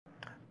power.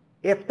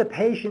 If the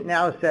patient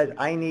now says,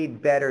 I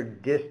need better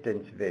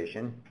distance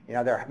vision,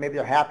 maybe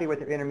they're happy with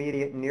their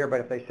intermediate and near, but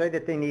if they say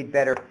that they need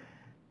better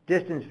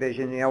distance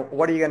vision,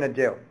 what are you going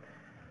to do?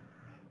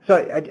 So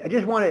I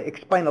just want to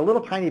explain a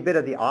little tiny bit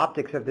of the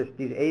optics of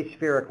these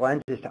aspheric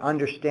lenses to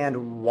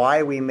understand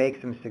why we make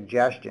some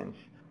suggestions.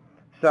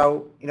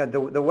 So,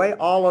 the way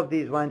all of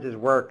these lenses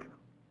work,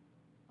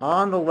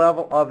 on the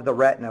level of the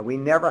retina, we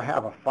never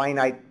have a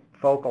finite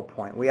focal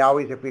point. We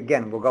always,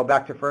 we'll go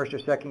back to first or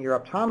second year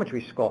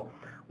optometry school,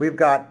 we've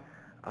got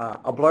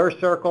a blur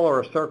circle or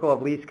a circle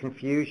of least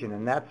confusion,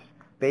 and that's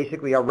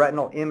basically a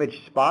retinal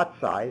image spot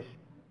size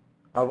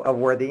of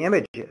where the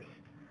image is.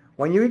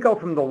 When you go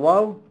from the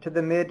low to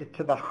the mid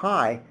to the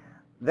high,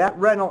 that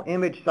retinal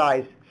image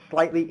size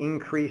slightly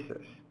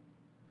increases.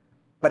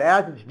 But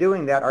as it's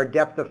doing that, our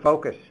depth of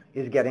focus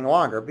is getting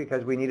longer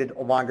because we needed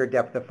a longer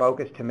depth of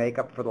focus to make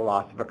up for the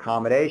loss of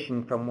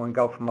accommodation from when we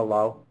go from a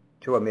low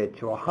to a mid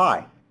to a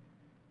high.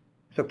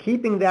 So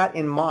keeping that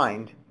in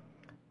mind,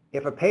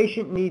 if a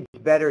patient needs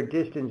better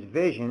distance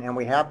vision and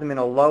we have them in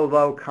a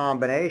low-low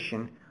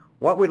combination,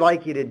 what we'd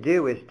like you to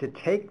do is to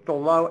take the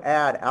low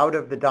ad out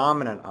of the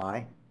dominant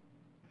eye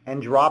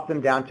and drop them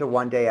down to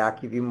one-day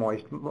Acuvue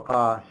Moist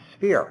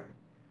sphere.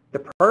 The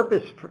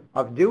purpose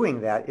of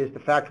doing that is the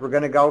fact we're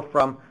going to go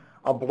from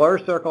a blur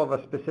circle of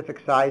a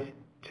specific size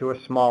to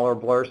a smaller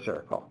blur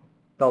circle.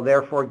 They'll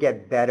therefore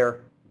get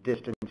better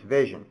distance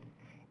vision.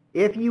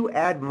 If you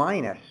add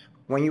minus,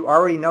 when you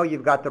already know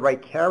you've got the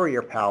right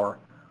carrier power,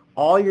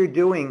 all you're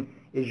doing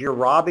is you're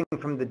robbing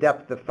from the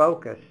depth of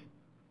focus,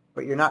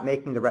 but you're not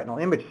making the retinal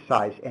image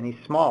size any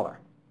smaller.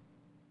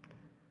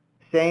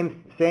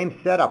 Same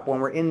setup.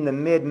 When we're in the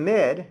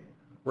mid-mid,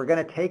 we're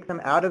going to take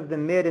them out of the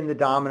mid in the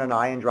dominant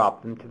eye and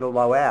drop them to the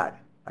low ad.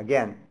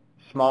 Again,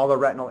 smaller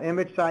retinal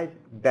image size,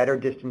 better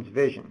distance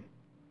vision.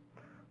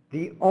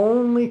 The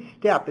only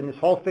step in this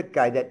whole fit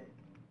guide that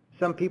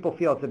some people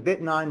feel it's a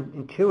bit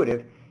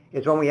non-intuitive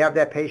is when we have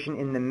that patient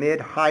in the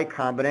mid-high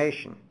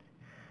combination.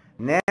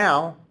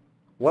 Now,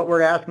 what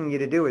we're asking you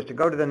to do is to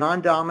go to the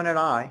non-dominant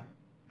eye,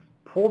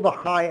 pull the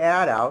high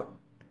ad out,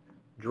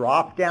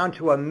 drop down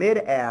to a mid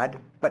ad,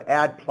 but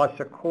add plus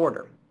a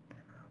quarter.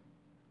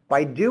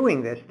 By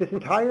doing this, this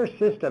entire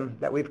system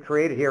that we've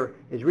created here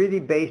is really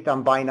based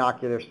on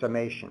binocular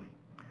summation.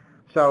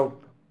 So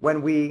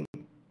when we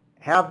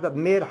have the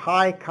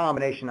mid-high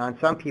combination on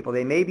some people,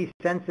 they may be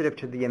sensitive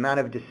to the amount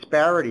of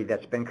disparity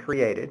that's been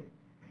created.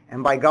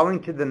 And by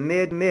going to the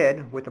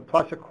mid-mid with a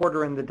plus a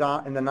quarter in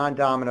the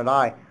non-dominant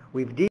eye,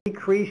 we've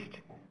decreased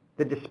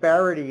the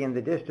disparity in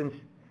the distance.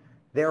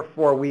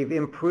 Therefore, we've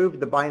improved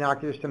the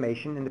binocular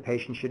summation and the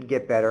patient should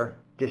get better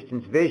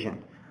distance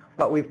vision.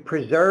 But we've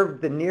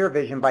preserved the near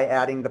vision by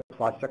adding the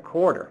plus a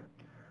quarter.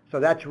 So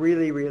that's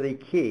really, really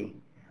key.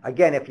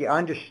 Again, if you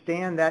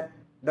understand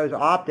those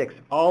optics,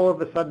 all of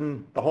a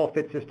sudden the whole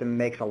fit system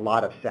makes a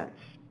lot of sense.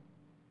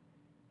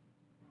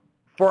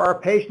 For our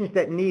patients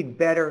that need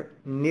better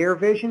near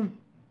vision,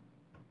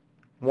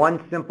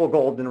 one simple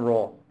golden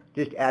rule.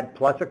 Just add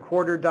plus a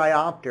quarter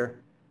diopter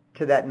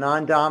to that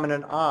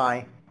non-dominant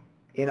eye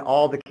in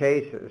all the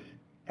cases,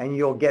 and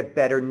you'll get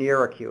better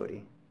near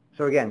acuity.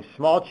 So again,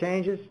 small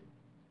changes,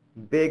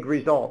 big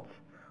results.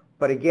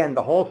 But again,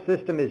 the whole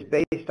system is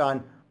based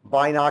on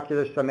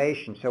binocular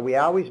summation. So we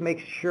always make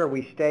sure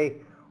we stay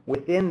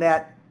within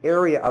that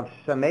area of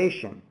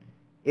summation.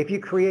 If you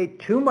create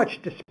too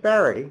much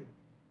disparity,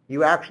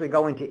 you actually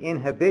go into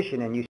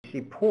inhibition and you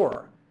see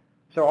poor.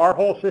 So our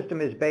whole system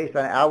is based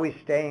on always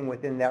staying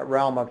within that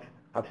realm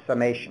of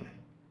summation.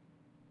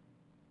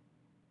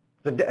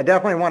 So I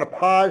definitely want to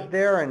pause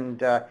there and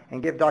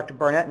give Dr.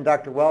 Barnett and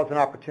Dr. Wells an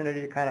opportunity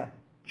to kind of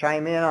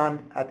chime in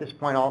on at this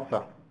point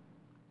also.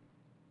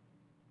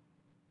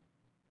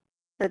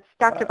 It's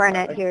Dr.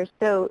 Barnett here.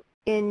 So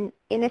in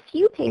a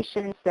few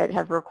patients that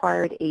have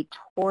required a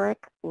toric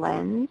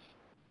lens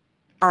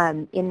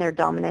in their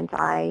dominant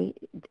eye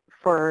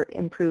for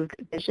improved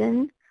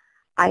vision,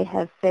 I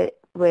have fit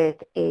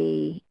with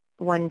a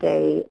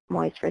one-day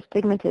moist for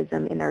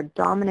astigmatism in their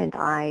dominant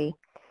eye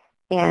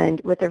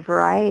and with a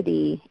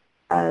variety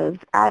of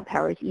ad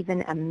powers,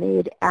 even a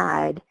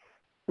mid-ad,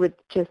 with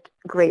just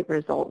great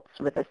results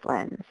with this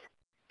lens.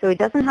 So it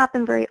doesn't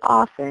happen very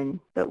often,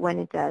 but when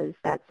it does,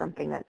 that's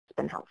something that's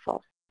been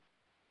helpful.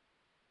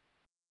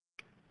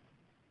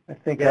 I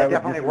think I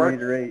would just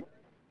reiterate.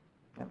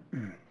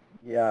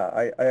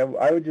 Yeah,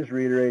 I would just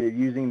reiterate it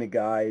using the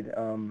guide.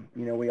 You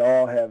know, we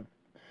all have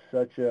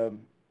such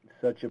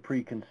a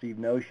preconceived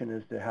notion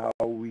as to how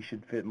we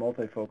should fit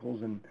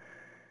multifocals, and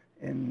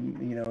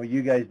you know,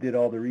 you guys did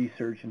all the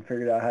research and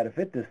figured out how to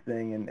fit this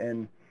thing,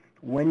 and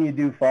when you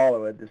do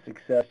follow it, the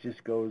success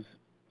just goes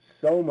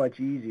so much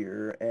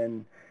easier.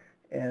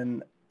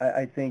 And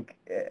I think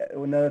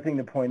another thing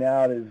to point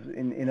out is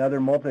in other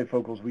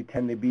multifocals we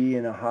tend to be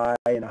in a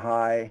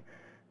high,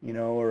 you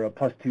know, or a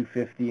plus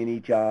 250 in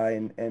each eye,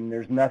 and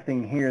there's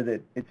nothing here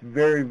that it's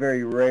very,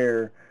 very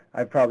rare.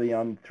 I've probably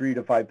on 3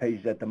 to 5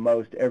 pages at the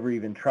most ever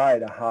even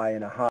tried a high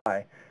and a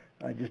high.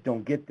 I just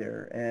don't get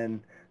there,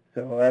 and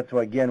so that's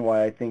why, again,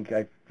 why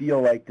I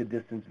feel like the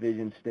distance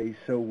vision stays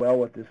so well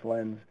with this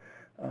lens.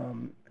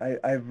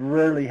 I've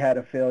rarely had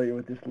a failure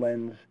with this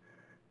lens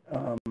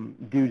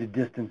due to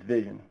distance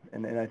vision,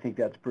 and I think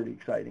that's pretty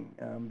exciting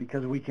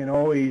because we can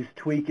always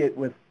tweak it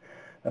with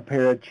a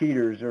pair of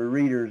cheaters or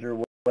readers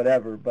or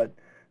whatever, but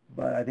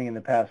I think in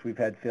the past we've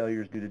had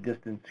failures due to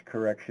distance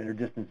correction or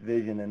distance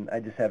vision, and I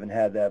just haven't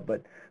had that.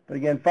 But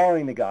again,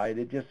 following the guide,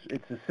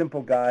 it's a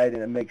simple guide,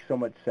 and it makes so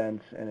much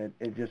sense, and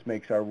it just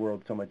makes our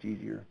world so much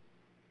easier.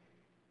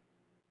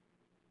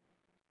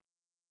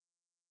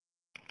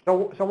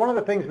 So one of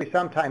the things we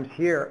sometimes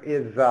hear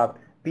is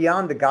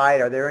beyond the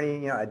guide, are there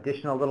any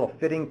additional little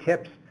fitting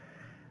tips?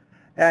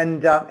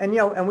 And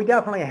we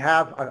definitely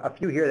have a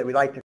few here that we'd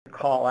like to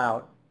call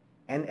out.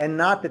 And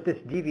not that this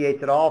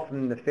deviates at all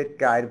from the fit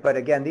guide, but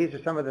again, these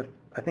are some of the,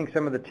 I think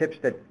some of the tips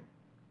that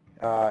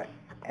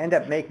end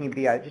up making you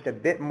be just a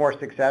bit more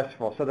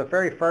successful. So the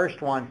very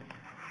first one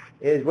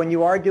is when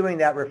you are doing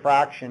that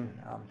refraction.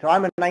 So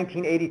I'm a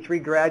 1983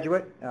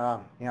 graduate,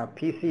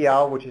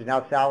 PCL, which is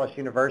now Salus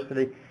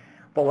University.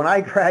 But when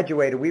I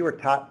graduated, we were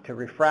taught to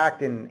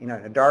refract in, in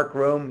a dark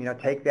room.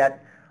 Take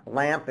that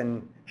lamp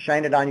and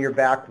shine it on your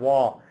back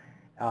wall.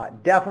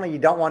 Definitely, you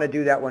don't want to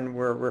do that when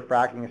we're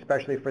refracting,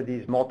 especially for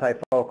these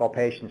multifocal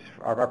patients.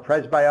 Our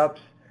presbyopes,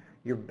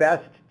 you're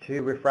best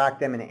to refract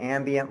them in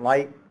ambient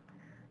light.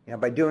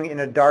 By doing it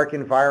in a dark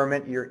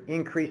environment, you're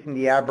increasing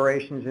the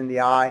aberrations in the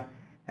eye,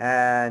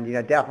 and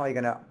definitely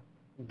going to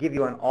give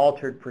you an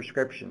altered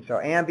prescription. So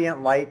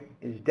ambient light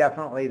is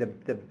definitely the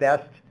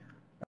best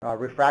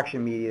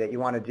refraction media that you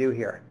want to do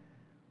here.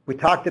 We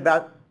talked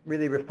about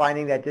really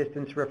refining that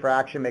distance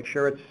refraction, make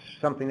sure it's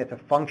something that's a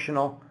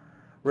functional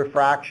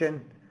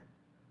refraction.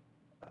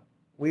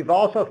 We've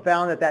also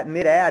found that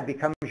mid-ad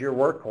becomes your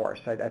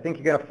workhorse. I think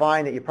you're going to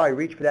find that you probably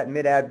reach for that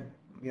mid-ad,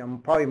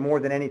 probably more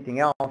than anything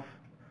else.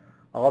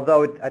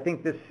 Although I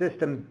think this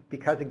system,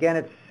 because again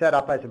it's set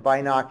up as a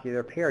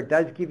binocular pair,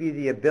 does give you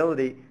the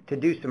ability to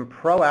do some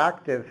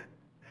proactive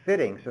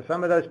fitting. So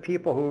some of those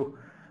people who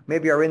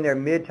maybe are in their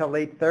mid to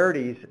late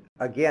 30s,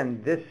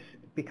 again, this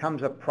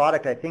becomes a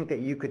product I think that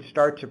you could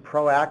start to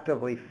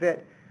proactively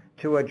fit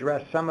to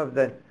address some of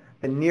the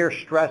near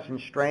stress and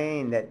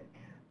strain that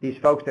these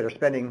folks that are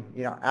spending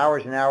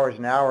hours and hours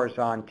and hours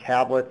on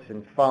tablets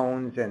and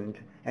phones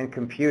and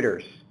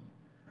computers.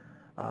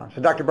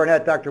 So Dr.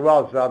 Barnett, Dr.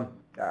 Wells,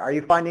 are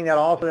you finding that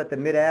also, that the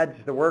mid-ad's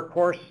the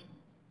workhorse?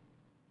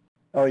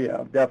 Oh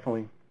yeah,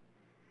 definitely.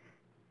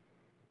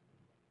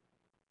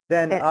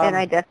 Then, and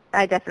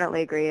I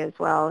definitely agree as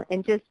well.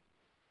 And just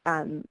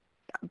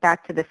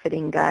back to the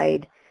fitting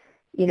guide,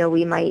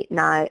 we might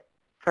not,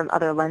 from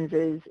other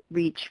lenses,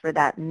 reach for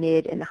that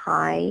mid and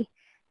high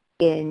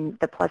in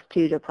the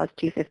 +2 to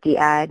 +250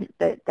 ad,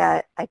 but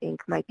that I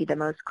think might be the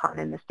most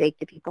common mistake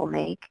that people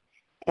make.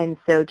 And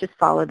so just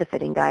follow the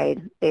fitting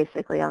guide.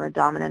 Basically, on the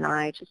dominant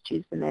eye, just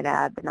choose the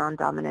mid-ad. The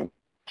non-dominant,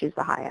 choose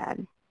the high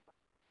ad.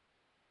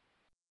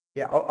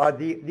 Yeah,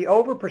 the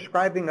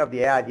over-prescribing of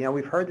the ad,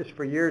 we've heard this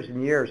for years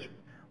and years,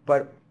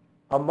 but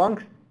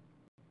amongst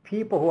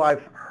people who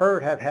I've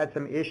heard have had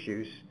some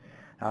issues,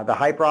 the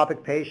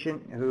hyperopic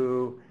patient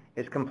who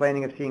is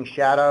complaining of seeing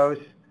shadows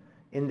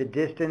in the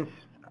distance,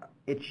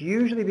 it's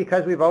usually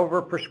because we've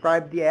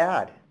over-prescribed the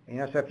ad.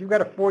 So if you've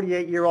got a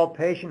 48-year-old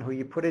patient who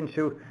you put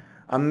into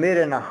a mid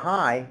and a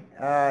high,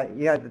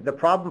 the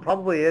problem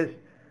probably is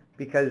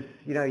because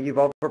you've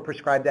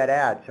overprescribed that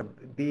ad. So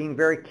being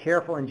very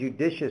careful and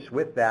judicious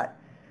with that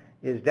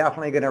is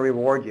definitely going to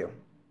reward you.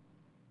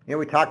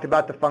 We talked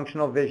about the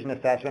functional vision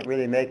assessment,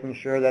 really making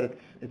sure that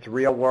it's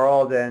real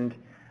world. And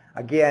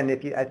again,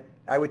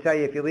 I would tell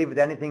you, if you leave with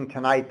anything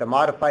tonight, the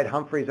modified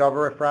Humphreys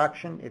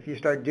over-refraction, if you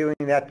start doing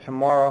that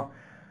tomorrow,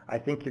 I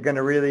think you're going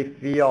to really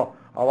feel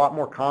a lot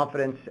more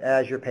confidence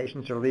as your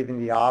patients are leaving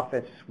the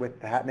office with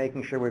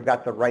making sure we've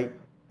got the right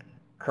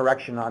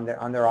correction on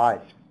their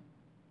eyes.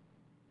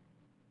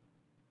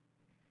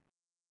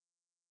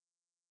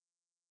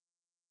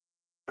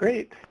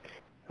 Great.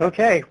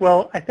 Okay.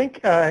 Well, I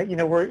think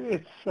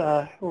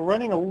we're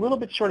running a little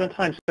bit short on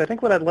time, so I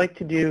think what I'd like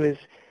to do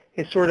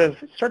is sort of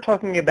start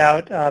talking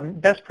about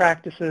best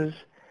practices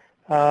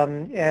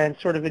and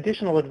sort of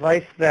additional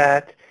advice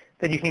that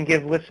you can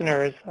give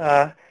listeners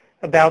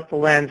about the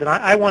lens. And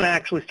I want to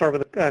actually start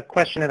with a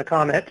question and a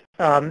comment.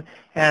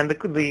 And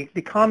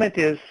the comment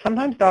is,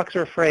 sometimes docs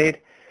are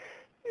afraid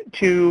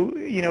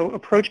to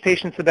approach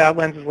patients about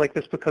lenses like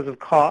this because of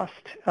cost.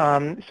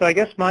 So I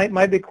guess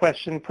my big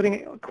question,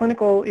 putting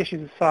clinical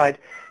issues aside,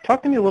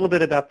 talk to me a little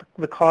bit about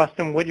the cost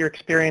and what your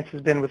experience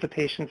has been with the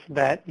patients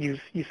that you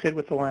fit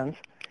with the lens.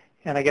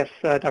 And I guess,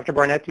 Dr.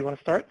 Barnett, do you want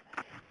to start?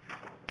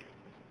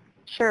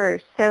 Sure.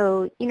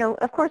 So,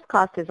 of course,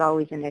 cost is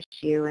always an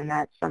issue, and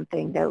that's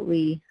something that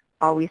we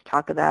always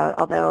talk about,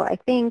 although I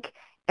think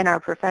in our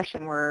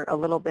profession we're a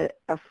little bit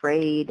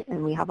afraid,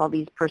 and we have all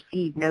these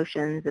perceived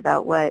notions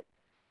about what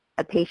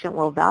a patient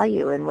will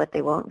value and what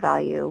they won't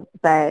value.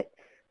 But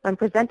when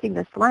presenting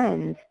this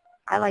lens,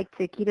 I like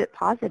to keep it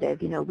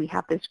positive. We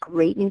have this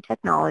great new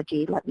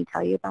technology. Let me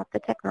tell you about the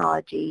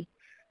technology.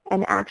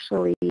 And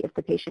actually, if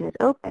the patient is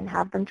open,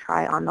 have them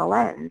try on the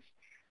lens.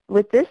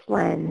 With this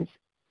lens,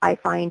 I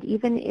find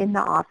even in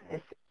the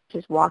office,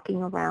 just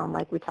walking around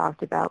like we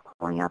talked about,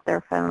 pulling out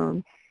their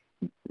phone,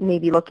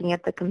 maybe looking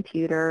at the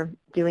computer,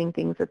 doing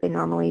things that they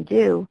normally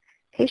do,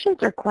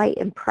 patients are quite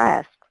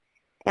impressed.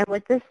 And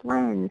with this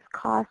lens,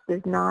 cost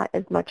is not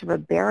as much of a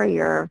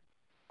barrier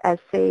as,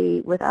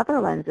 say, with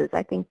other lenses.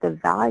 I think the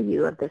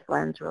value of this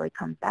lens really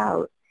comes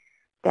out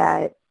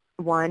that,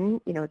 one,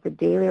 it's a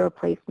daily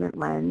replacement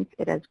lens.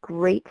 It has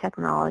great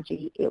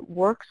technology. It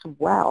works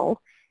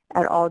well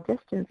at all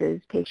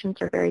distances.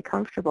 Patients are very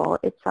comfortable.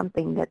 It's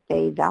something that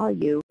they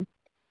value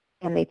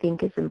and they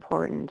think is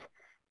important.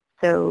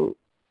 So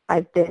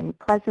I've been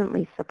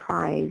pleasantly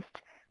surprised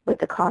with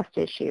the cost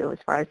issue as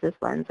far as this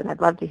lens, and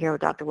I'd love to hear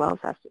what Dr. Wells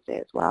has to say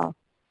as well.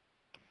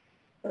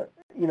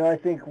 I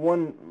think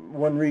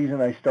one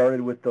reason I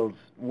started with those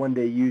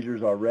one-day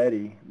users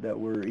already that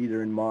were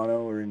either in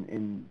mono or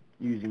in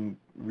using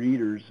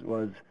readers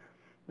was,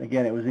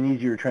 again, it was an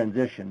easier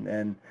transition.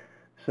 And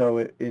so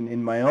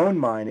in my own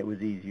mind, it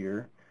was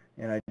easier,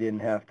 and I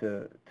didn't have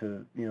to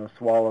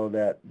swallow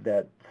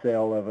that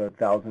sale of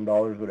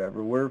 $1,000,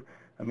 whatever.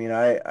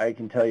 I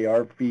can tell you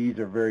our fees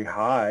are very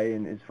high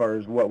and as far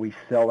as what we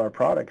sell our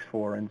products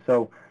for. And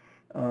so,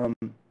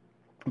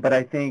 but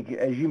I think,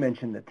 as you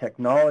mentioned, the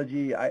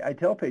technology, I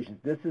tell patients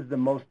this is the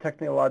most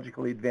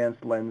technologically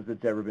advanced lens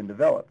that's ever been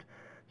developed.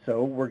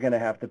 So we're going to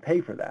have to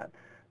pay for that.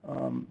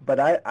 But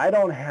I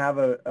don't have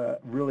a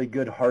really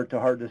good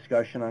heart-to-heart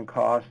discussion on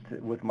cost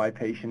with my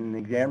patient in the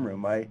exam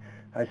room. I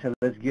said,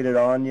 let's get it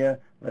on you.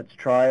 Let's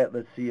try it.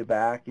 Let's see you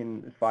back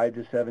in 5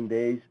 to 7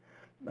 days.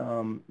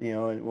 And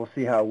we'll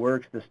see how it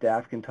works. The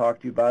staff can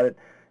talk to you about it.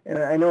 And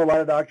I know a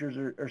lot of doctors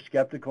are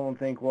skeptical and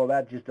think, well,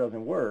 that just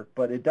doesn't work,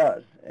 but it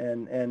does.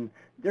 And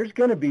there's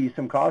going to be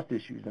some cost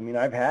issues.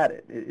 I've had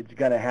it. It's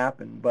going to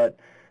happen. But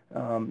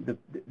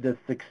the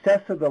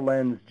success of the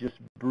lens just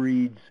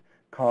breeds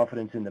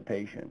confidence in the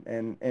patient.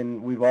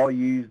 And we've all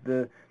used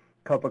the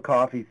cup of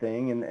coffee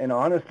thing. And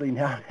honestly,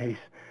 nowadays,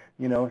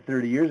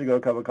 30 years ago,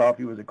 a cup of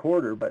coffee was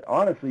 $0.25. But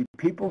honestly,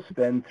 people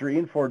spend $3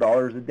 and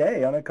 $4 a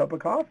day on a cup of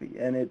coffee,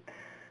 and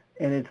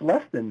it's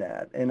less than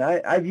that. And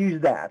I've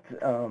used that.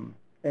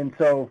 And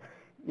so,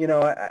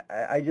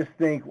 I just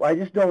think, I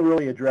just don't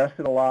really address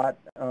it a lot.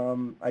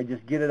 I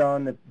just get it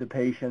on the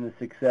patient. The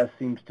success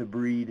seems to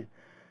breed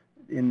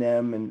in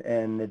them,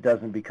 and it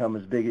doesn't become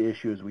as big an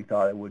issue as we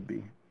thought it would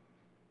be.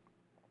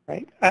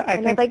 Right.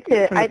 I'd like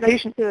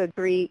to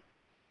agree.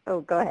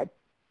 Oh, go ahead.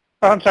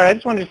 Oh, I'm sorry. I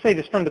just wanted to say,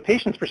 just from the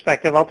patient's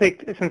perspective, I'll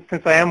take,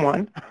 since I am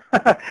one,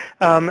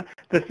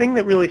 the thing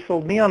that really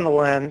sold me on the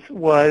lens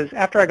was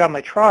after I got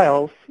my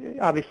trials,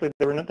 obviously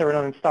there were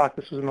none in stock.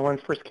 This was when the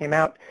lens first came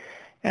out.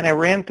 And I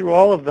ran through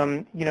all of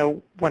them.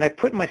 When I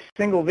put my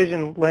single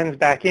vision lens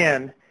back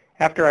in,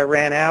 after I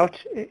ran out,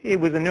 it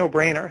was a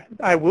no-brainer.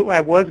 I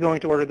was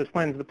going to order this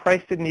lens. The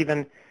price didn't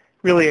even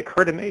really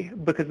occur to me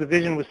because the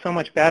vision was so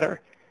much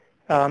better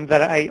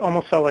that I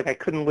almost felt like I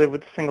couldn't live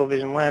with the single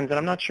vision lens. And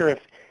I'm not sure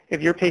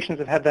if your patients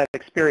have had that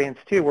experience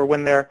too, where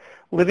when they're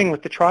living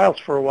with the trials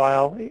for a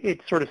while, it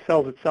sort of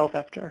sells itself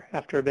after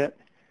a bit.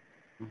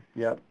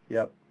 Yep.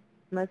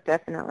 Most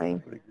definitely.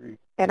 I would agree.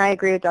 And I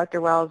agree with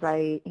Dr. Wells.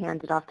 I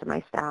hand it off to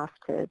my staff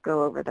to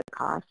go over the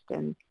cost,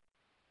 and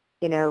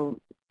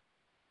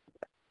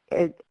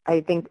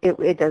I think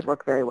it does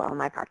work very well in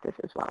my practice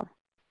as well.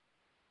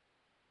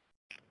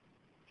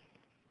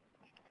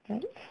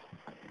 Okay.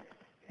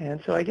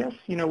 And so I guess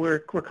we're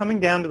coming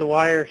down to the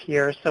wire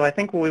here. So I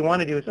think what we want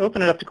to do is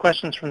open it up to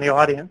questions from the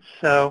audience.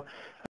 So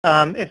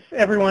if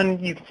everyone,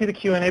 you can see the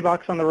Q&A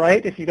box on the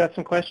right. If you got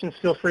some questions,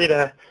 feel free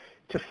to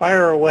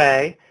fire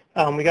away.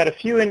 We got a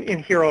few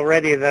in here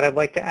already that I'd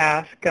like to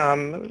ask,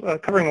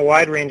 covering a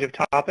wide range of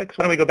topics.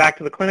 Why don't we go back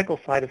to the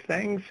clinical side of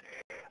things?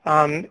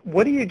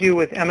 What do you do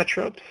with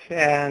emmetropes?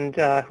 And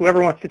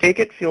whoever wants to take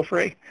it, feel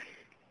free.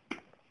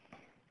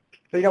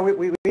 So,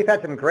 we've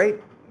had some great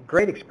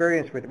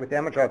experience with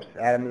emmetropes,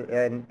 Adam,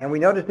 and we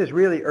noticed this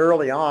really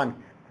early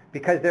on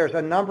because there's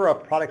a number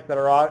of products that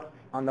are out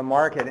on the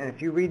market, and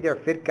if you read their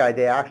fit guide,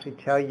 they actually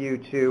tell you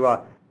to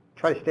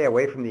try to stay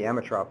away from the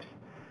emmetropes.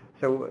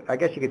 So I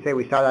guess you could say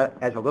we saw that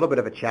as a little bit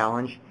of a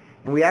challenge.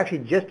 And we actually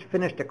just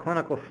finished a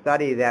clinical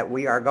study that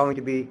we are going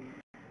to be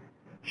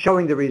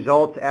showing the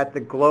results at the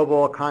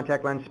Global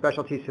Contact Lens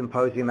Specialty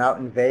Symposium out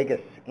in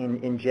Vegas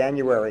in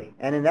January.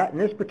 And in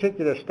this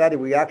particular study,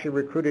 we actually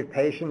recruited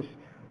patients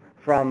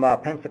from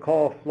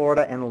Pensacola,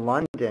 Florida, and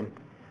London.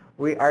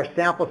 Our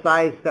sample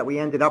size that we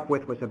ended up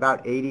with was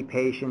about 80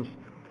 patients,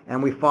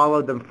 and we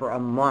followed them for a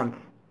month.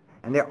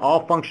 And they're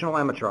all functional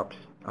emmetropes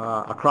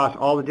across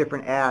all the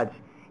different ads.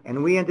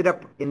 And we ended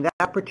up, in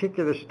that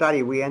particular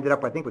study, I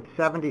think, with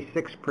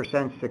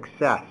 76%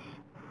 success.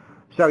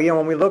 So,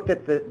 when we looked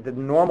at the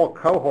normal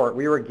cohort,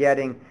 we were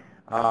getting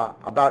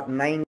about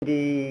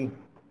 94%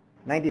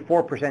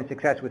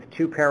 success with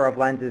 2 pair of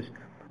lenses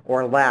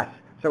or less.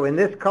 So in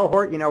this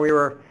cohort, we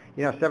were,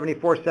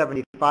 74,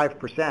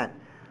 75%.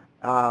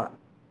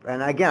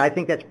 And again, I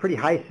think that's pretty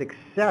high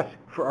success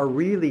for a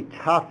really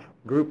tough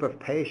group of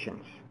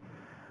patients.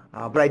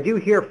 But I do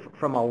hear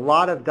from a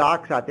lot of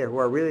docs out there who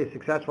are really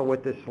successful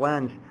with this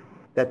lens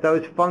that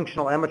those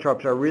functional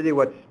emmetropes are really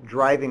what's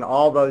driving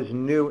all those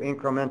new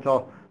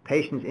incremental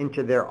patients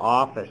into their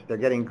office. They're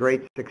getting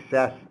great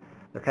success.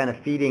 They're kind of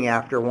feeding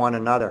after one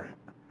another.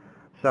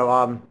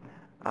 So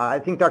I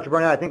think, Dr.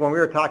 Barnett, when we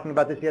were talking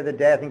about this the other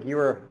day, I think you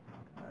were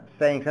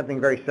saying something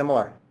very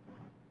similar.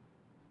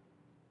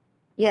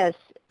 Yes,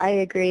 I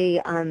agree.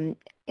 And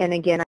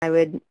again,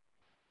 I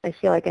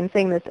feel like I'm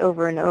saying this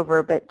over and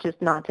over, but just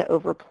not to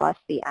overplus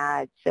the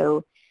ad.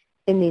 So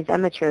in these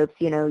emmetropes,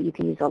 you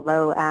can use a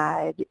low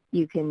ad.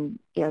 You can,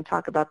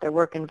 talk about their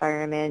work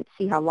environment,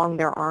 see how long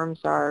their arms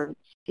are,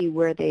 see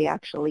where they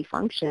actually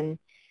function.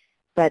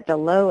 but the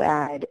low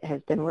ad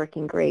has been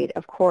working great.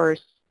 Of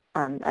course,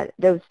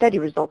 those study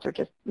results are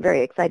just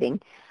very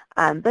exciting,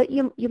 but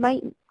you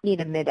might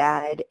need a mid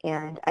ad,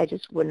 and I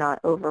just would not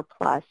over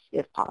plus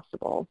if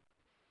possible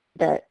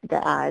the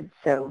ad.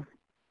 So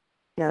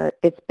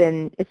it's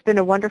been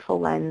a wonderful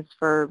lens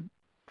for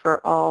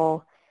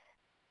all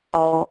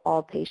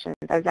patients.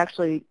 I was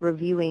actually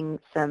reviewing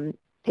some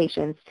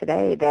patients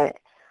today that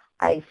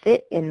I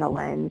fit in the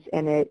lens,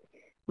 and it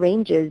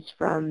ranges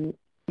from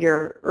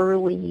your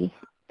early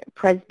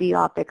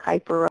presbyopic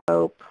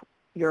hyperope,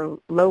 your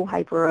low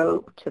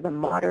hyperope, to the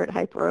moderate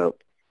hyperope,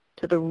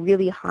 to the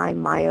really high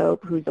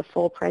myope who's a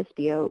full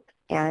presbyope,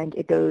 and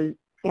it goes,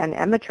 and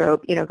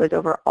emetrope, goes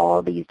over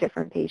all these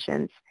different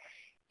patients.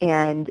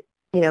 And,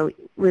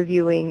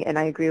 reviewing, and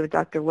I agree with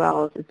Dr.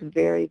 Wells, it's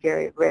very,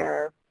 very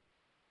rare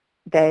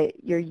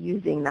that you're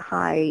using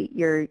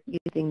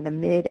the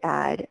mid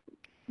ad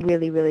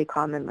really, really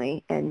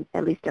commonly, and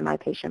at least in my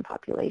patient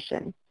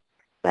population.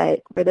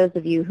 But for those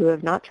of you who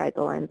have not tried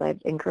the lens,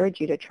 I'd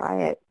encourage you to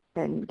try it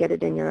and get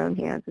it in your own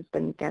hands. It's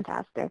been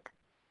fantastic.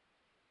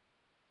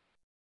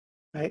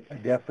 Right. I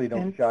definitely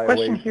don't And shy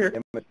away from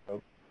the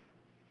emetrope.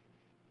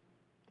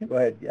 Go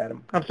ahead,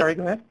 Adam. I'm sorry,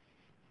 go ahead.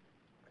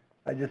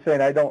 I just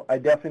saying I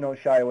definitely don't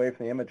shy away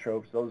from the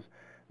emetropes. Those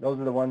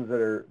are the ones that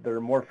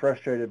are more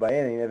frustrated by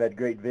anything. They've had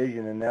great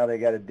vision, and now they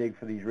got to dig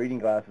for these reading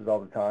glasses all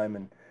the time,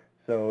 and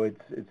so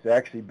it's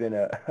actually been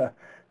a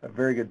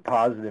very good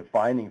positive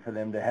finding for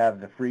them to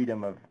have the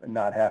freedom of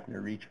not having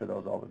to reach for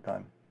those all the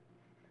time.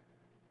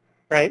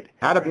 Right.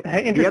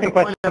 Interesting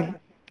question.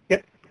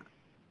 Yep.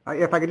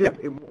 If I could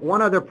just,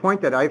 one other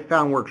point that I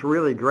found works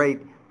really great,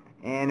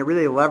 and it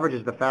really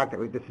leverages the fact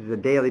that this is a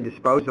daily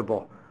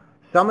disposable.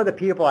 Some of the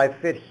people I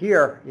fit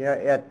here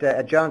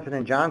at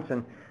Johnson &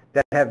 Johnson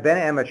that have been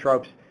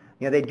emetropes,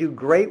 they do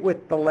great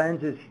with the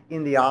lenses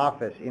in the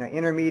office,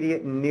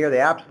 intermediate and near. They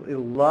absolutely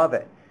love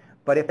it.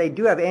 But if they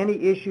do have any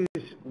issues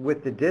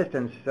with the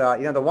distance,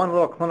 the one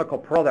little clinical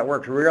pearl that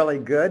works really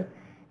good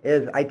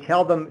is I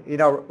tell them,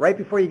 right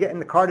before you get in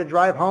the car to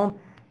drive home,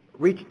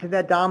 reach to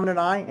that dominant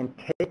eye and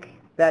take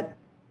that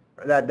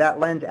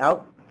lens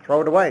out,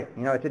 throw it away.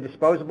 It's a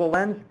disposable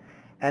lens,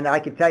 and I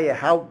can tell you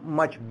how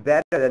much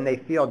better than they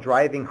feel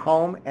driving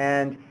home,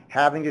 and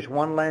having just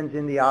one lens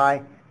in the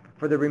eye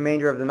for the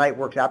remainder of the night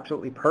works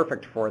absolutely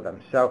perfect for them.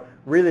 So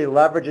really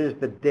leverages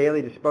the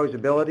daily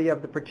disposability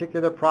of the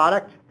particular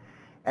product.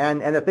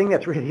 And the thing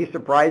that's really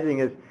surprising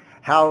is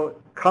how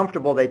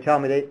comfortable they tell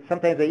me.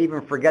 Sometimes they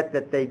even forget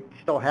that they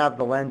still have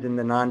the lens in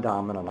the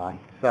non-dominant eye.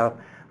 So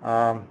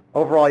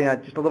overall,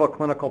 just a little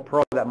clinical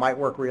pearl that might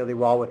work really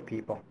well with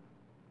people.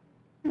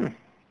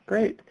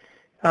 Great.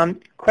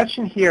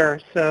 Question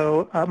here.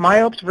 So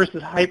myopes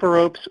versus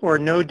hyperopes, or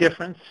no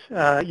difference?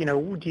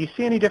 Do you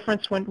see any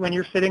difference when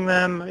you're fitting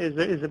them? Is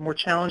it more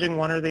challenging,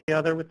 one or the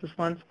other, with this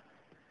lens?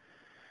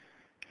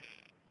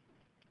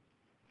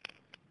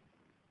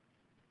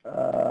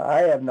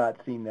 I have not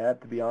seen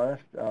that, to be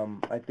honest.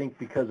 I think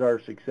because our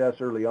success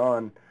early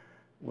on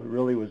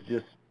really was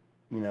just,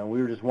 we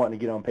were just wanting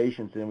to get on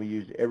patients, and we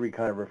used every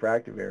kind of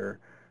refractive error.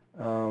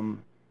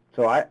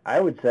 So I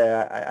would say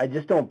I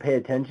just don't pay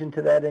attention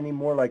to that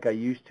anymore like I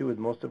used to with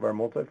most of our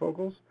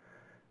multifocals.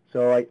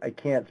 So I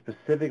can't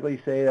specifically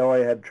say, I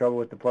had trouble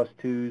with the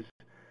 +2s,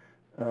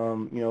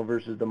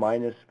 versus the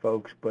minus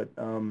folks. But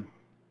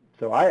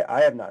so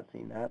I have not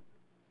seen that.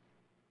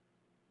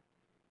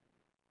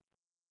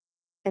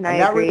 And I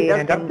agree,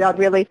 that's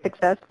really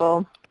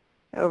successful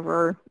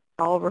over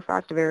all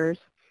refractive errors.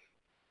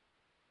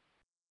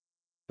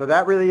 So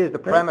that really is the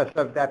premise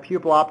of that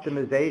pupil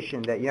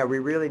optimization, that we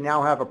really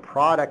now have a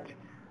product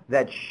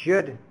that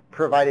should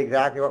provide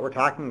exactly what we're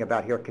talking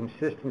about here,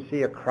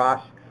 consistency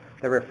across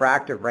the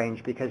refractive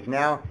range, because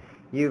now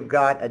you've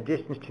got a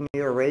distance to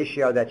near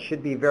ratio that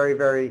should be very,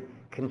 very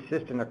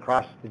consistent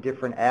across the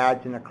different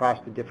ads and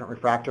across the different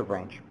refractive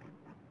range.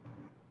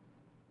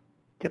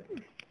 Yep.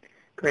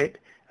 Great.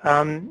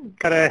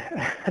 Got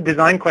a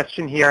design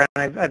question here,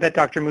 and I bet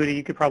Dr. Moody,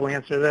 you could probably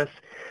answer this.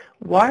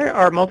 Why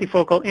are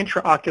multifocal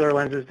intraocular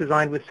lenses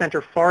designed with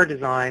center far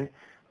design,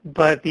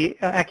 but the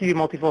Acuvue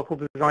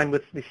multifocal designed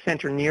with the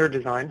center near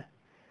design?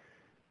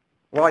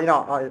 Well,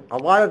 a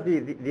lot of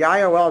the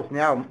IOLs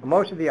now,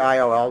 most of the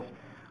IOLs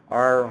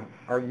are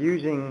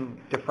using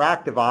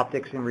diffractive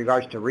optics in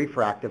regards to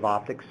refractive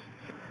optics.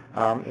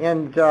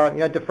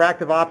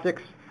 Diffractive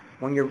optics,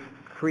 when you're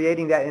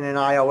creating that in an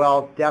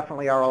IOL,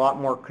 definitely are a lot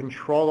more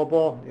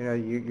controllable.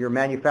 You're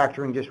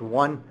manufacturing just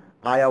one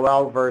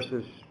IOL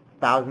versus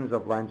thousands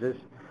of lenses.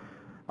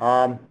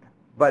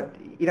 But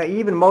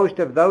even most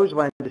of those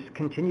lenses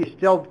continue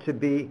still to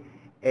be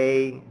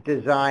a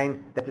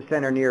design that's a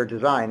center near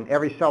design.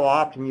 Every so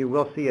often you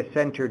will see a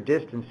center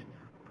distance,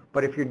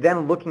 but if you're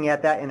then looking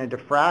at that in a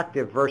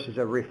diffractive versus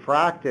a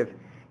refractive,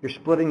 you're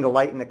splitting the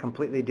light in a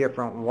completely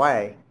different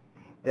way.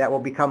 That will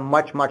become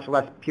much, much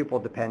less pupil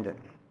dependent.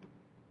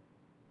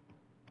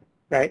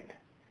 Right.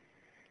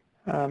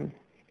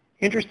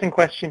 Interesting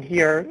question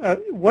here.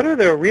 What are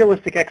the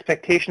realistic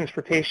expectations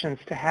for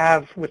patients to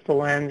have with the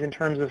lens in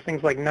terms of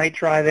things like night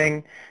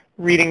driving,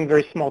 reading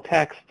very small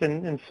text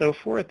and so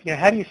forth.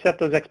 How do you set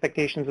those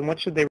expectations, and what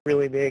should they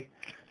really be?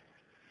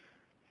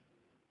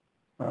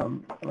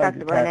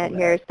 Dr. Barnett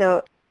here.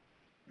 So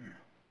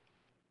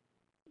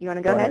you want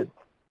to go ahead?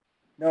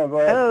 No, go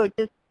ahead. Oh,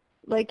 just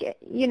like,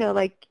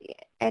 like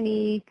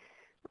any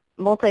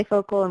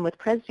multifocal and with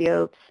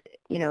presbyopes,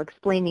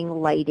 explaining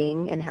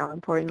lighting and how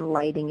important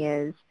lighting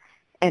is,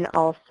 and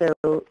also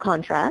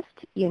contrast.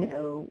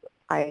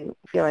 I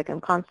feel like I'm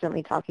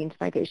constantly talking to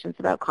my patients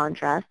about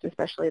contrast,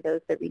 especially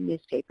those that read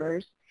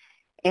newspapers,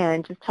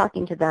 and just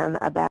talking to them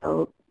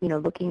about,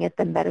 looking at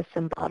the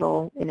medicine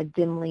bottle in a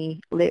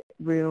dimly lit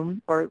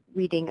room or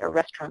reading a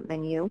restaurant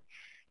menu.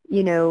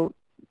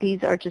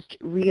 These are just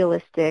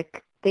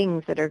realistic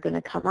things that are going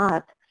to come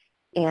up,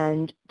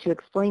 and to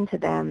explain to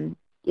them,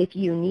 if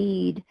you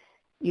need,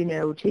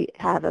 to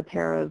have a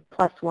pair of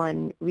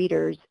 +1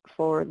 readers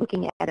for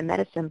looking at a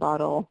medicine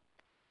bottle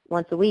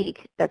once a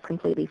week, that's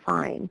completely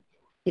fine.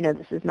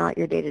 This is not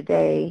your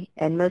day-to-day,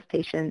 and most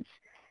patients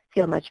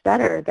feel much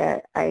better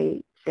that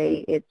I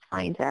say it's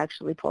fine to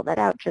actually pull that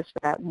out just for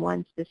that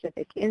one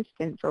specific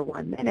instant for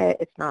 1 minute.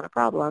 It's not a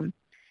problem.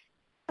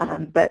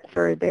 But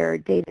for their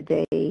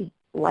day-to-day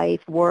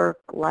life, work,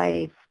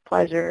 life,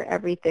 pleasure,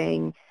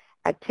 everything,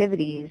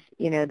 activities,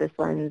 this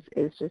lens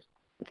is just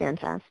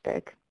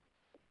fantastic.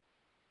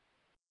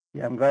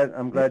 Yeah, I'm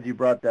glad you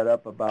brought that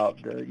up about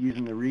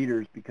using the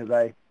readers, because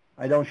I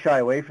don't shy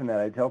away from that.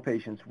 I tell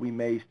patients we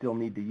may still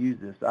need to use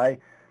this.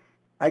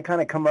 I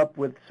kind of come up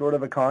with sort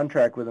of a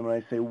contract with them, and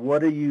I say,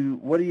 what do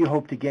you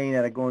hope to gain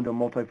out of going to a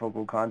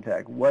multifocal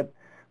contact? What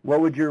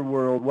would your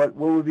world, what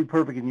would be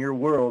perfect in your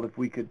world if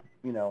we could,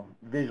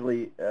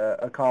 visually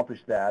accomplish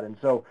that? And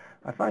so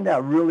I find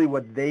out really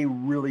what they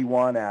really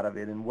want out of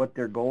it and what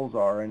their goals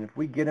are. And if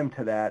we get them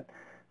to that,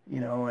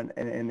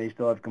 and they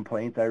still have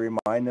complaints, I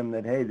remind them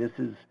that, hey, this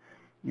is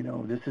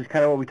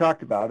kind of what we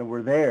talked about, and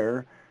we're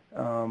there.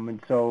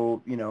 And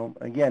so,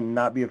 again,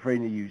 not be afraid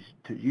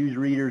to use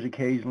readers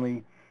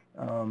occasionally.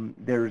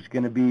 There's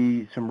going to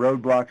be some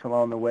roadblocks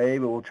along the way,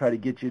 but we'll try to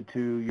get you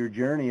to your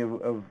journey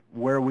of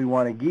where we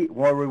want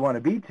to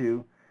be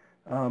to.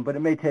 But it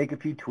may take a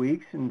few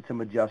tweaks and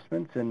some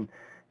adjustments,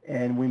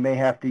 and we may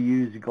have to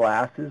use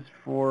glasses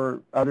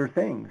for other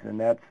things, and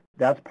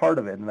that's part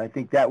of it. And I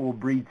think that will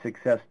breed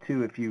success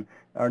too if you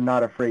are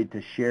not afraid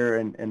to share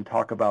and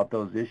talk about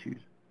those issues.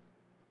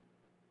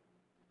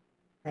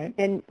 Right.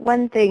 And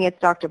one thing, it's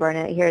Dr.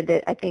 Barnett here,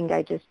 that I think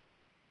I just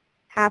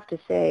have to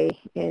say,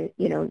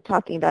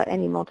 talking about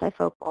any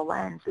multifocal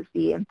lens, is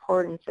the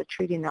importance of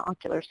treating the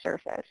ocular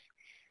surface.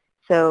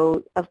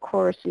 So, of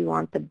course, we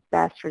want the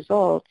best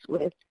results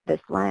with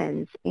this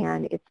lens,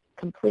 and it's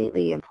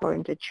completely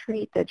important to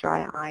treat the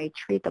dry eye,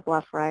 treat the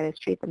blepharitis,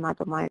 treat the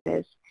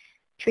myopitis,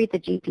 treat the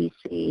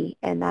GPC,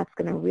 and that's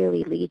going to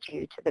really lead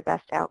you to the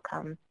best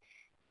outcome.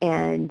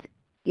 And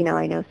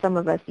I know some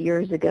of us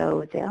years ago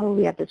would say, oh,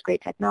 we have this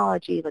great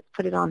technology, let's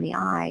put it on the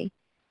eye.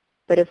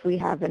 But if we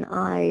have an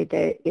eye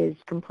that is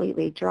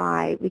completely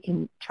dry, we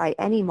can try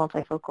any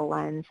multifocal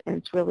lens, and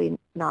it's really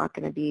not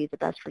going to be the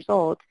best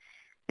result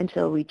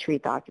until we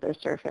treat the ocular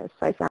surface.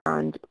 So I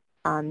found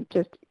in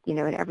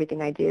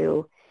everything I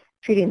do,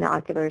 treating the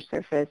ocular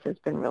surface has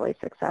been really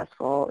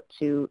successful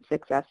to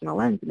success in a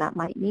lens, and that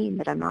might mean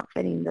that I'm not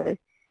fitting the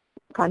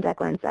contact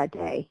lens that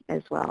day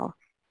as well.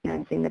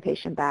 And seeing the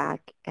patient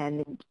back,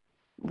 and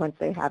once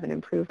they have an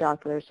improved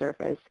ocular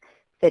surface,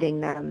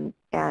 fitting them,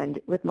 and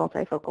with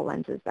multifocal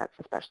lenses, that's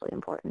especially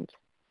important.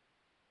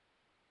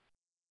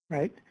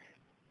 Right.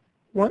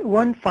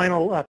 One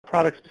final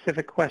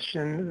product-specific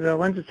question. The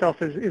lens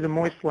itself is a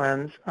moist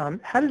lens.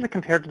 How does it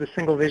compare to the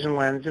single vision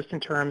lens, just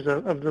in terms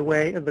of the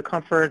way of the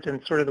comfort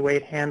and sort of the way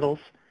it handles?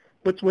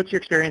 What's your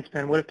experience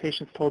been? What have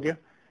patients told you?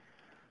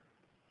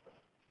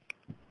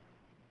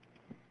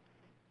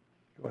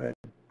 Go ahead.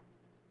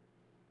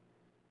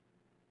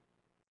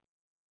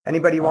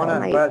 Anybody want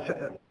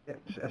to?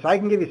 So I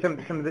can give you some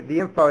of the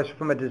info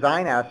from a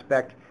design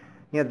aspect.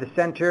 The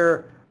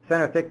center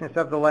thickness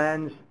of the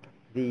lens,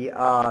 the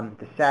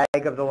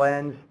sag of the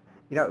lens.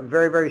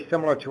 Very, very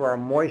similar to our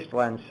moist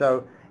lens.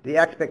 So the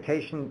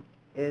expectation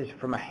is,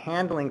 from a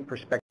handling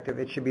perspective,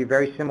 it should be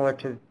very similar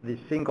to the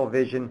single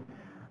vision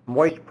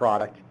moist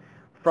product.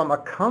 From a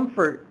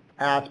comfort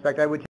aspect,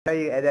 I would tell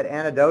you that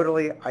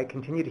anecdotally, I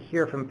continue to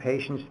hear from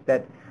patients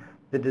that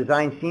the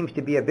design seems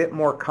to be a bit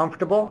more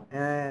comfortable,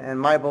 and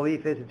my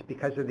belief is it's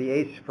because of the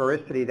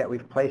asphericity that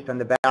we've placed on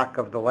the back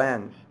of the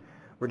lens.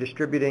 We're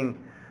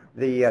distributing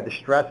the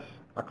stress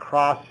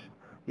across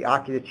the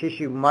ocular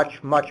tissue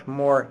much, much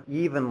more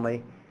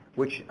evenly,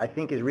 which I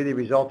think is really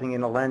resulting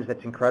in a lens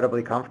that's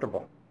incredibly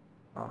comfortable.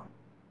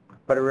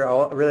 But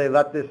I'll really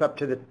let this up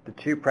to the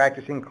two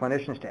practicing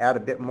clinicians to add a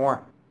bit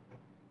more.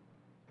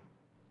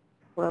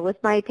 Well, with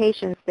my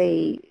patients,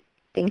 they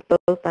think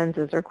both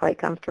lenses are quite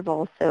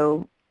comfortable,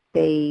 so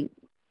they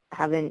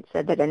haven't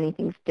said that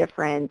anything's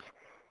different,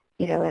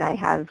 and I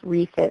have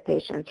refit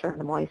patients from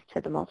the moist to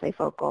the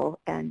multifocal,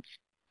 and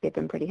they've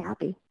been pretty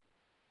happy.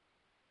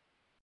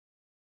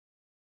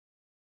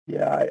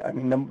 Yeah, I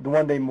mean, the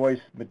one-day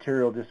moist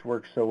material just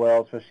works so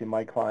well, especially in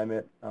my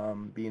climate,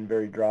 being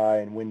very dry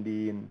and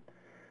windy, and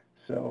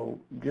so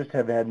just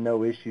have had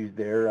no issues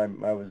there. I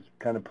was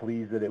kind of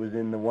pleased that it was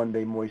in the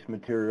one-day moist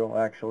material,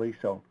 actually,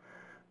 so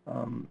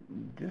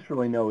just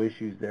really no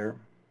issues there.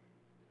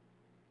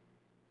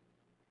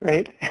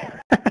 Great.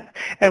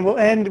 And we'll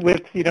end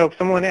with, if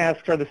someone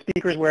asks, are the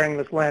speakers wearing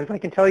this lens? I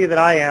can tell you that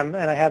I am,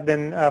 and I have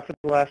been for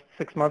the last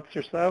 6 months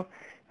or so.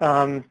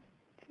 How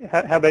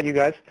about you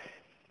guys?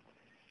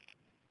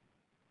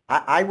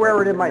 I wear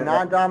it in my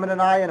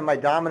non-dominant eye, and in my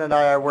dominant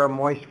eye I wear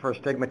moist for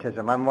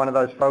astigmatism. I'm one of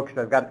those folks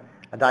that's got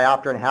a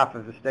diopter and a half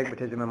of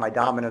astigmatism in my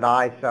dominant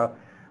eye, so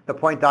the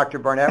point Dr.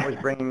 Barnett was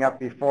bringing up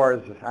before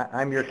is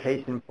I'm your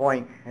case in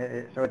point,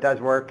 so it does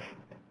work.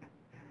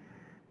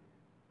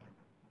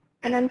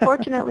 And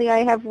unfortunately, I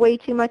have way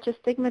too much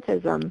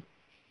astigmatism,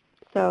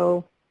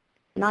 so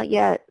not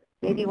yet.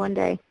 Maybe one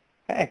day.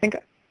 I think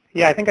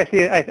I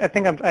see it. I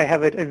think I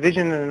have a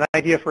vision and an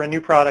idea for a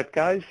new product,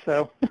 guys.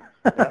 So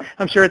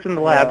I'm sure it's in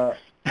the lab.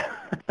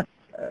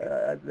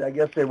 I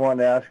guess they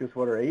wanted to ask us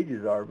what our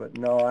ages are, but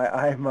no,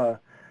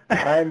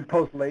 I'm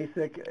post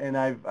LASIK, and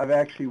I've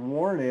actually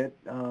worn it,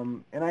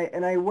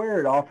 and I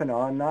wear it off and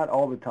on, not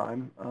all the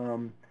time.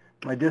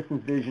 My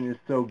distance vision is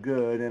so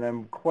good, and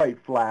I'm quite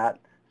flat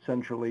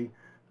centrally,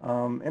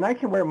 and I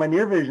can wear it. My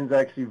near vision is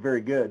actually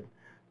very good.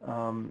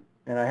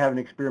 And I haven't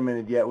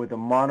experimented yet with a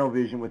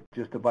monovision with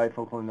just a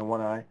bifocal in the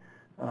one eye,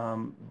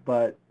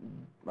 but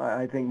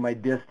I think my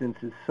distance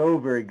is so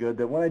very good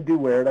that when I do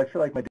wear it, I feel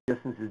like my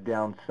distance is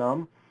down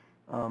some.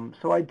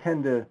 So I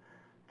tend to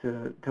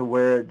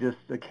wear it just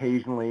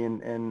occasionally,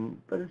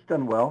 but it's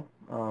done well.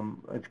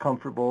 It's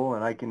comfortable,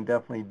 and I can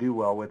definitely do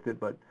well with it.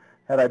 But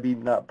had I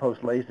been not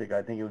post LASIK,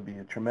 I think it would be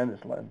a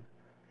tremendous lens.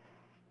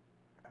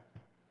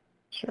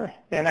 Sure.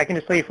 And I can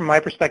just tell you from my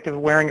perspective,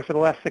 wearing it for the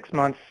last 6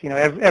 months,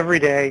 every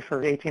day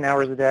for 18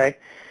 hours a day,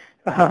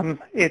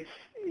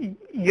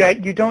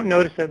 you don't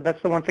notice it.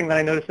 That's the one thing that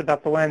I notice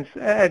about the lens,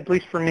 at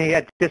least for me.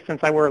 At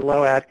distance, I wear it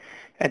low at.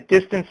 At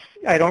distance,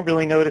 I don't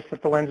really notice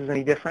that the lens is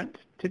any different,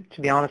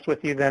 to be honest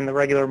with you, than the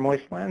regular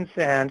moist lens.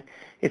 And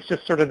it's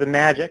just sort of the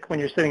magic when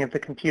you're sitting at the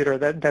computer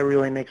that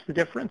really makes the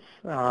difference.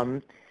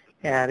 And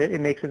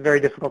it makes it very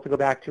difficult to go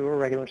back to a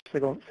regular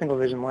single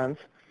vision lens.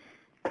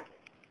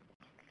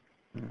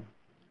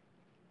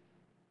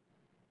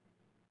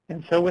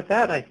 And so with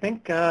that, I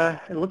think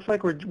it looks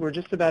like we're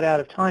just about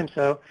out of time.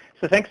 So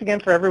thanks again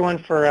for everyone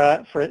for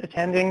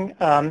attending.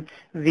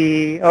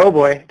 Oh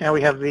boy, now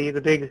we have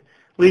the big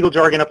legal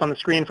jargon up on the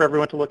screen for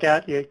everyone to look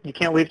at. You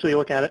can't leave till you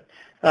look at it.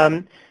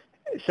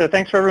 So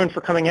thanks for everyone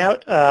for coming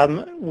out.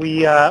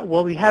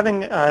 We'll be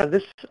having our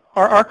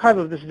archive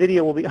of this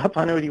video will be up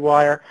on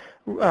ODwire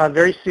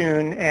very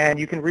soon, and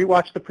you can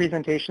rewatch the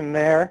presentation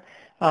there.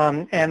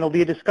 And there'll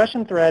be a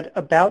discussion thread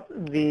about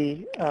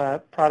the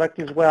product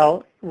as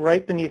well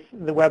right beneath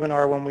the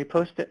webinar when we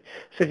post it.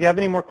 So if you have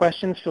any more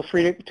questions, feel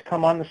free to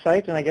come on the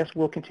site, and I guess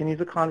we'll continue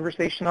the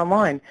conversation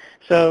online.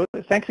 So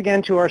thanks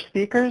again to our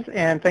speakers,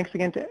 and thanks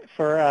again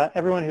for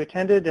everyone who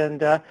attended,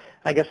 and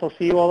I guess I'll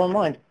see you all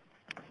online.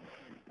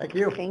 Thank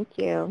you. Thank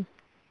you.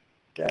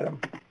 Got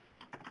 'em.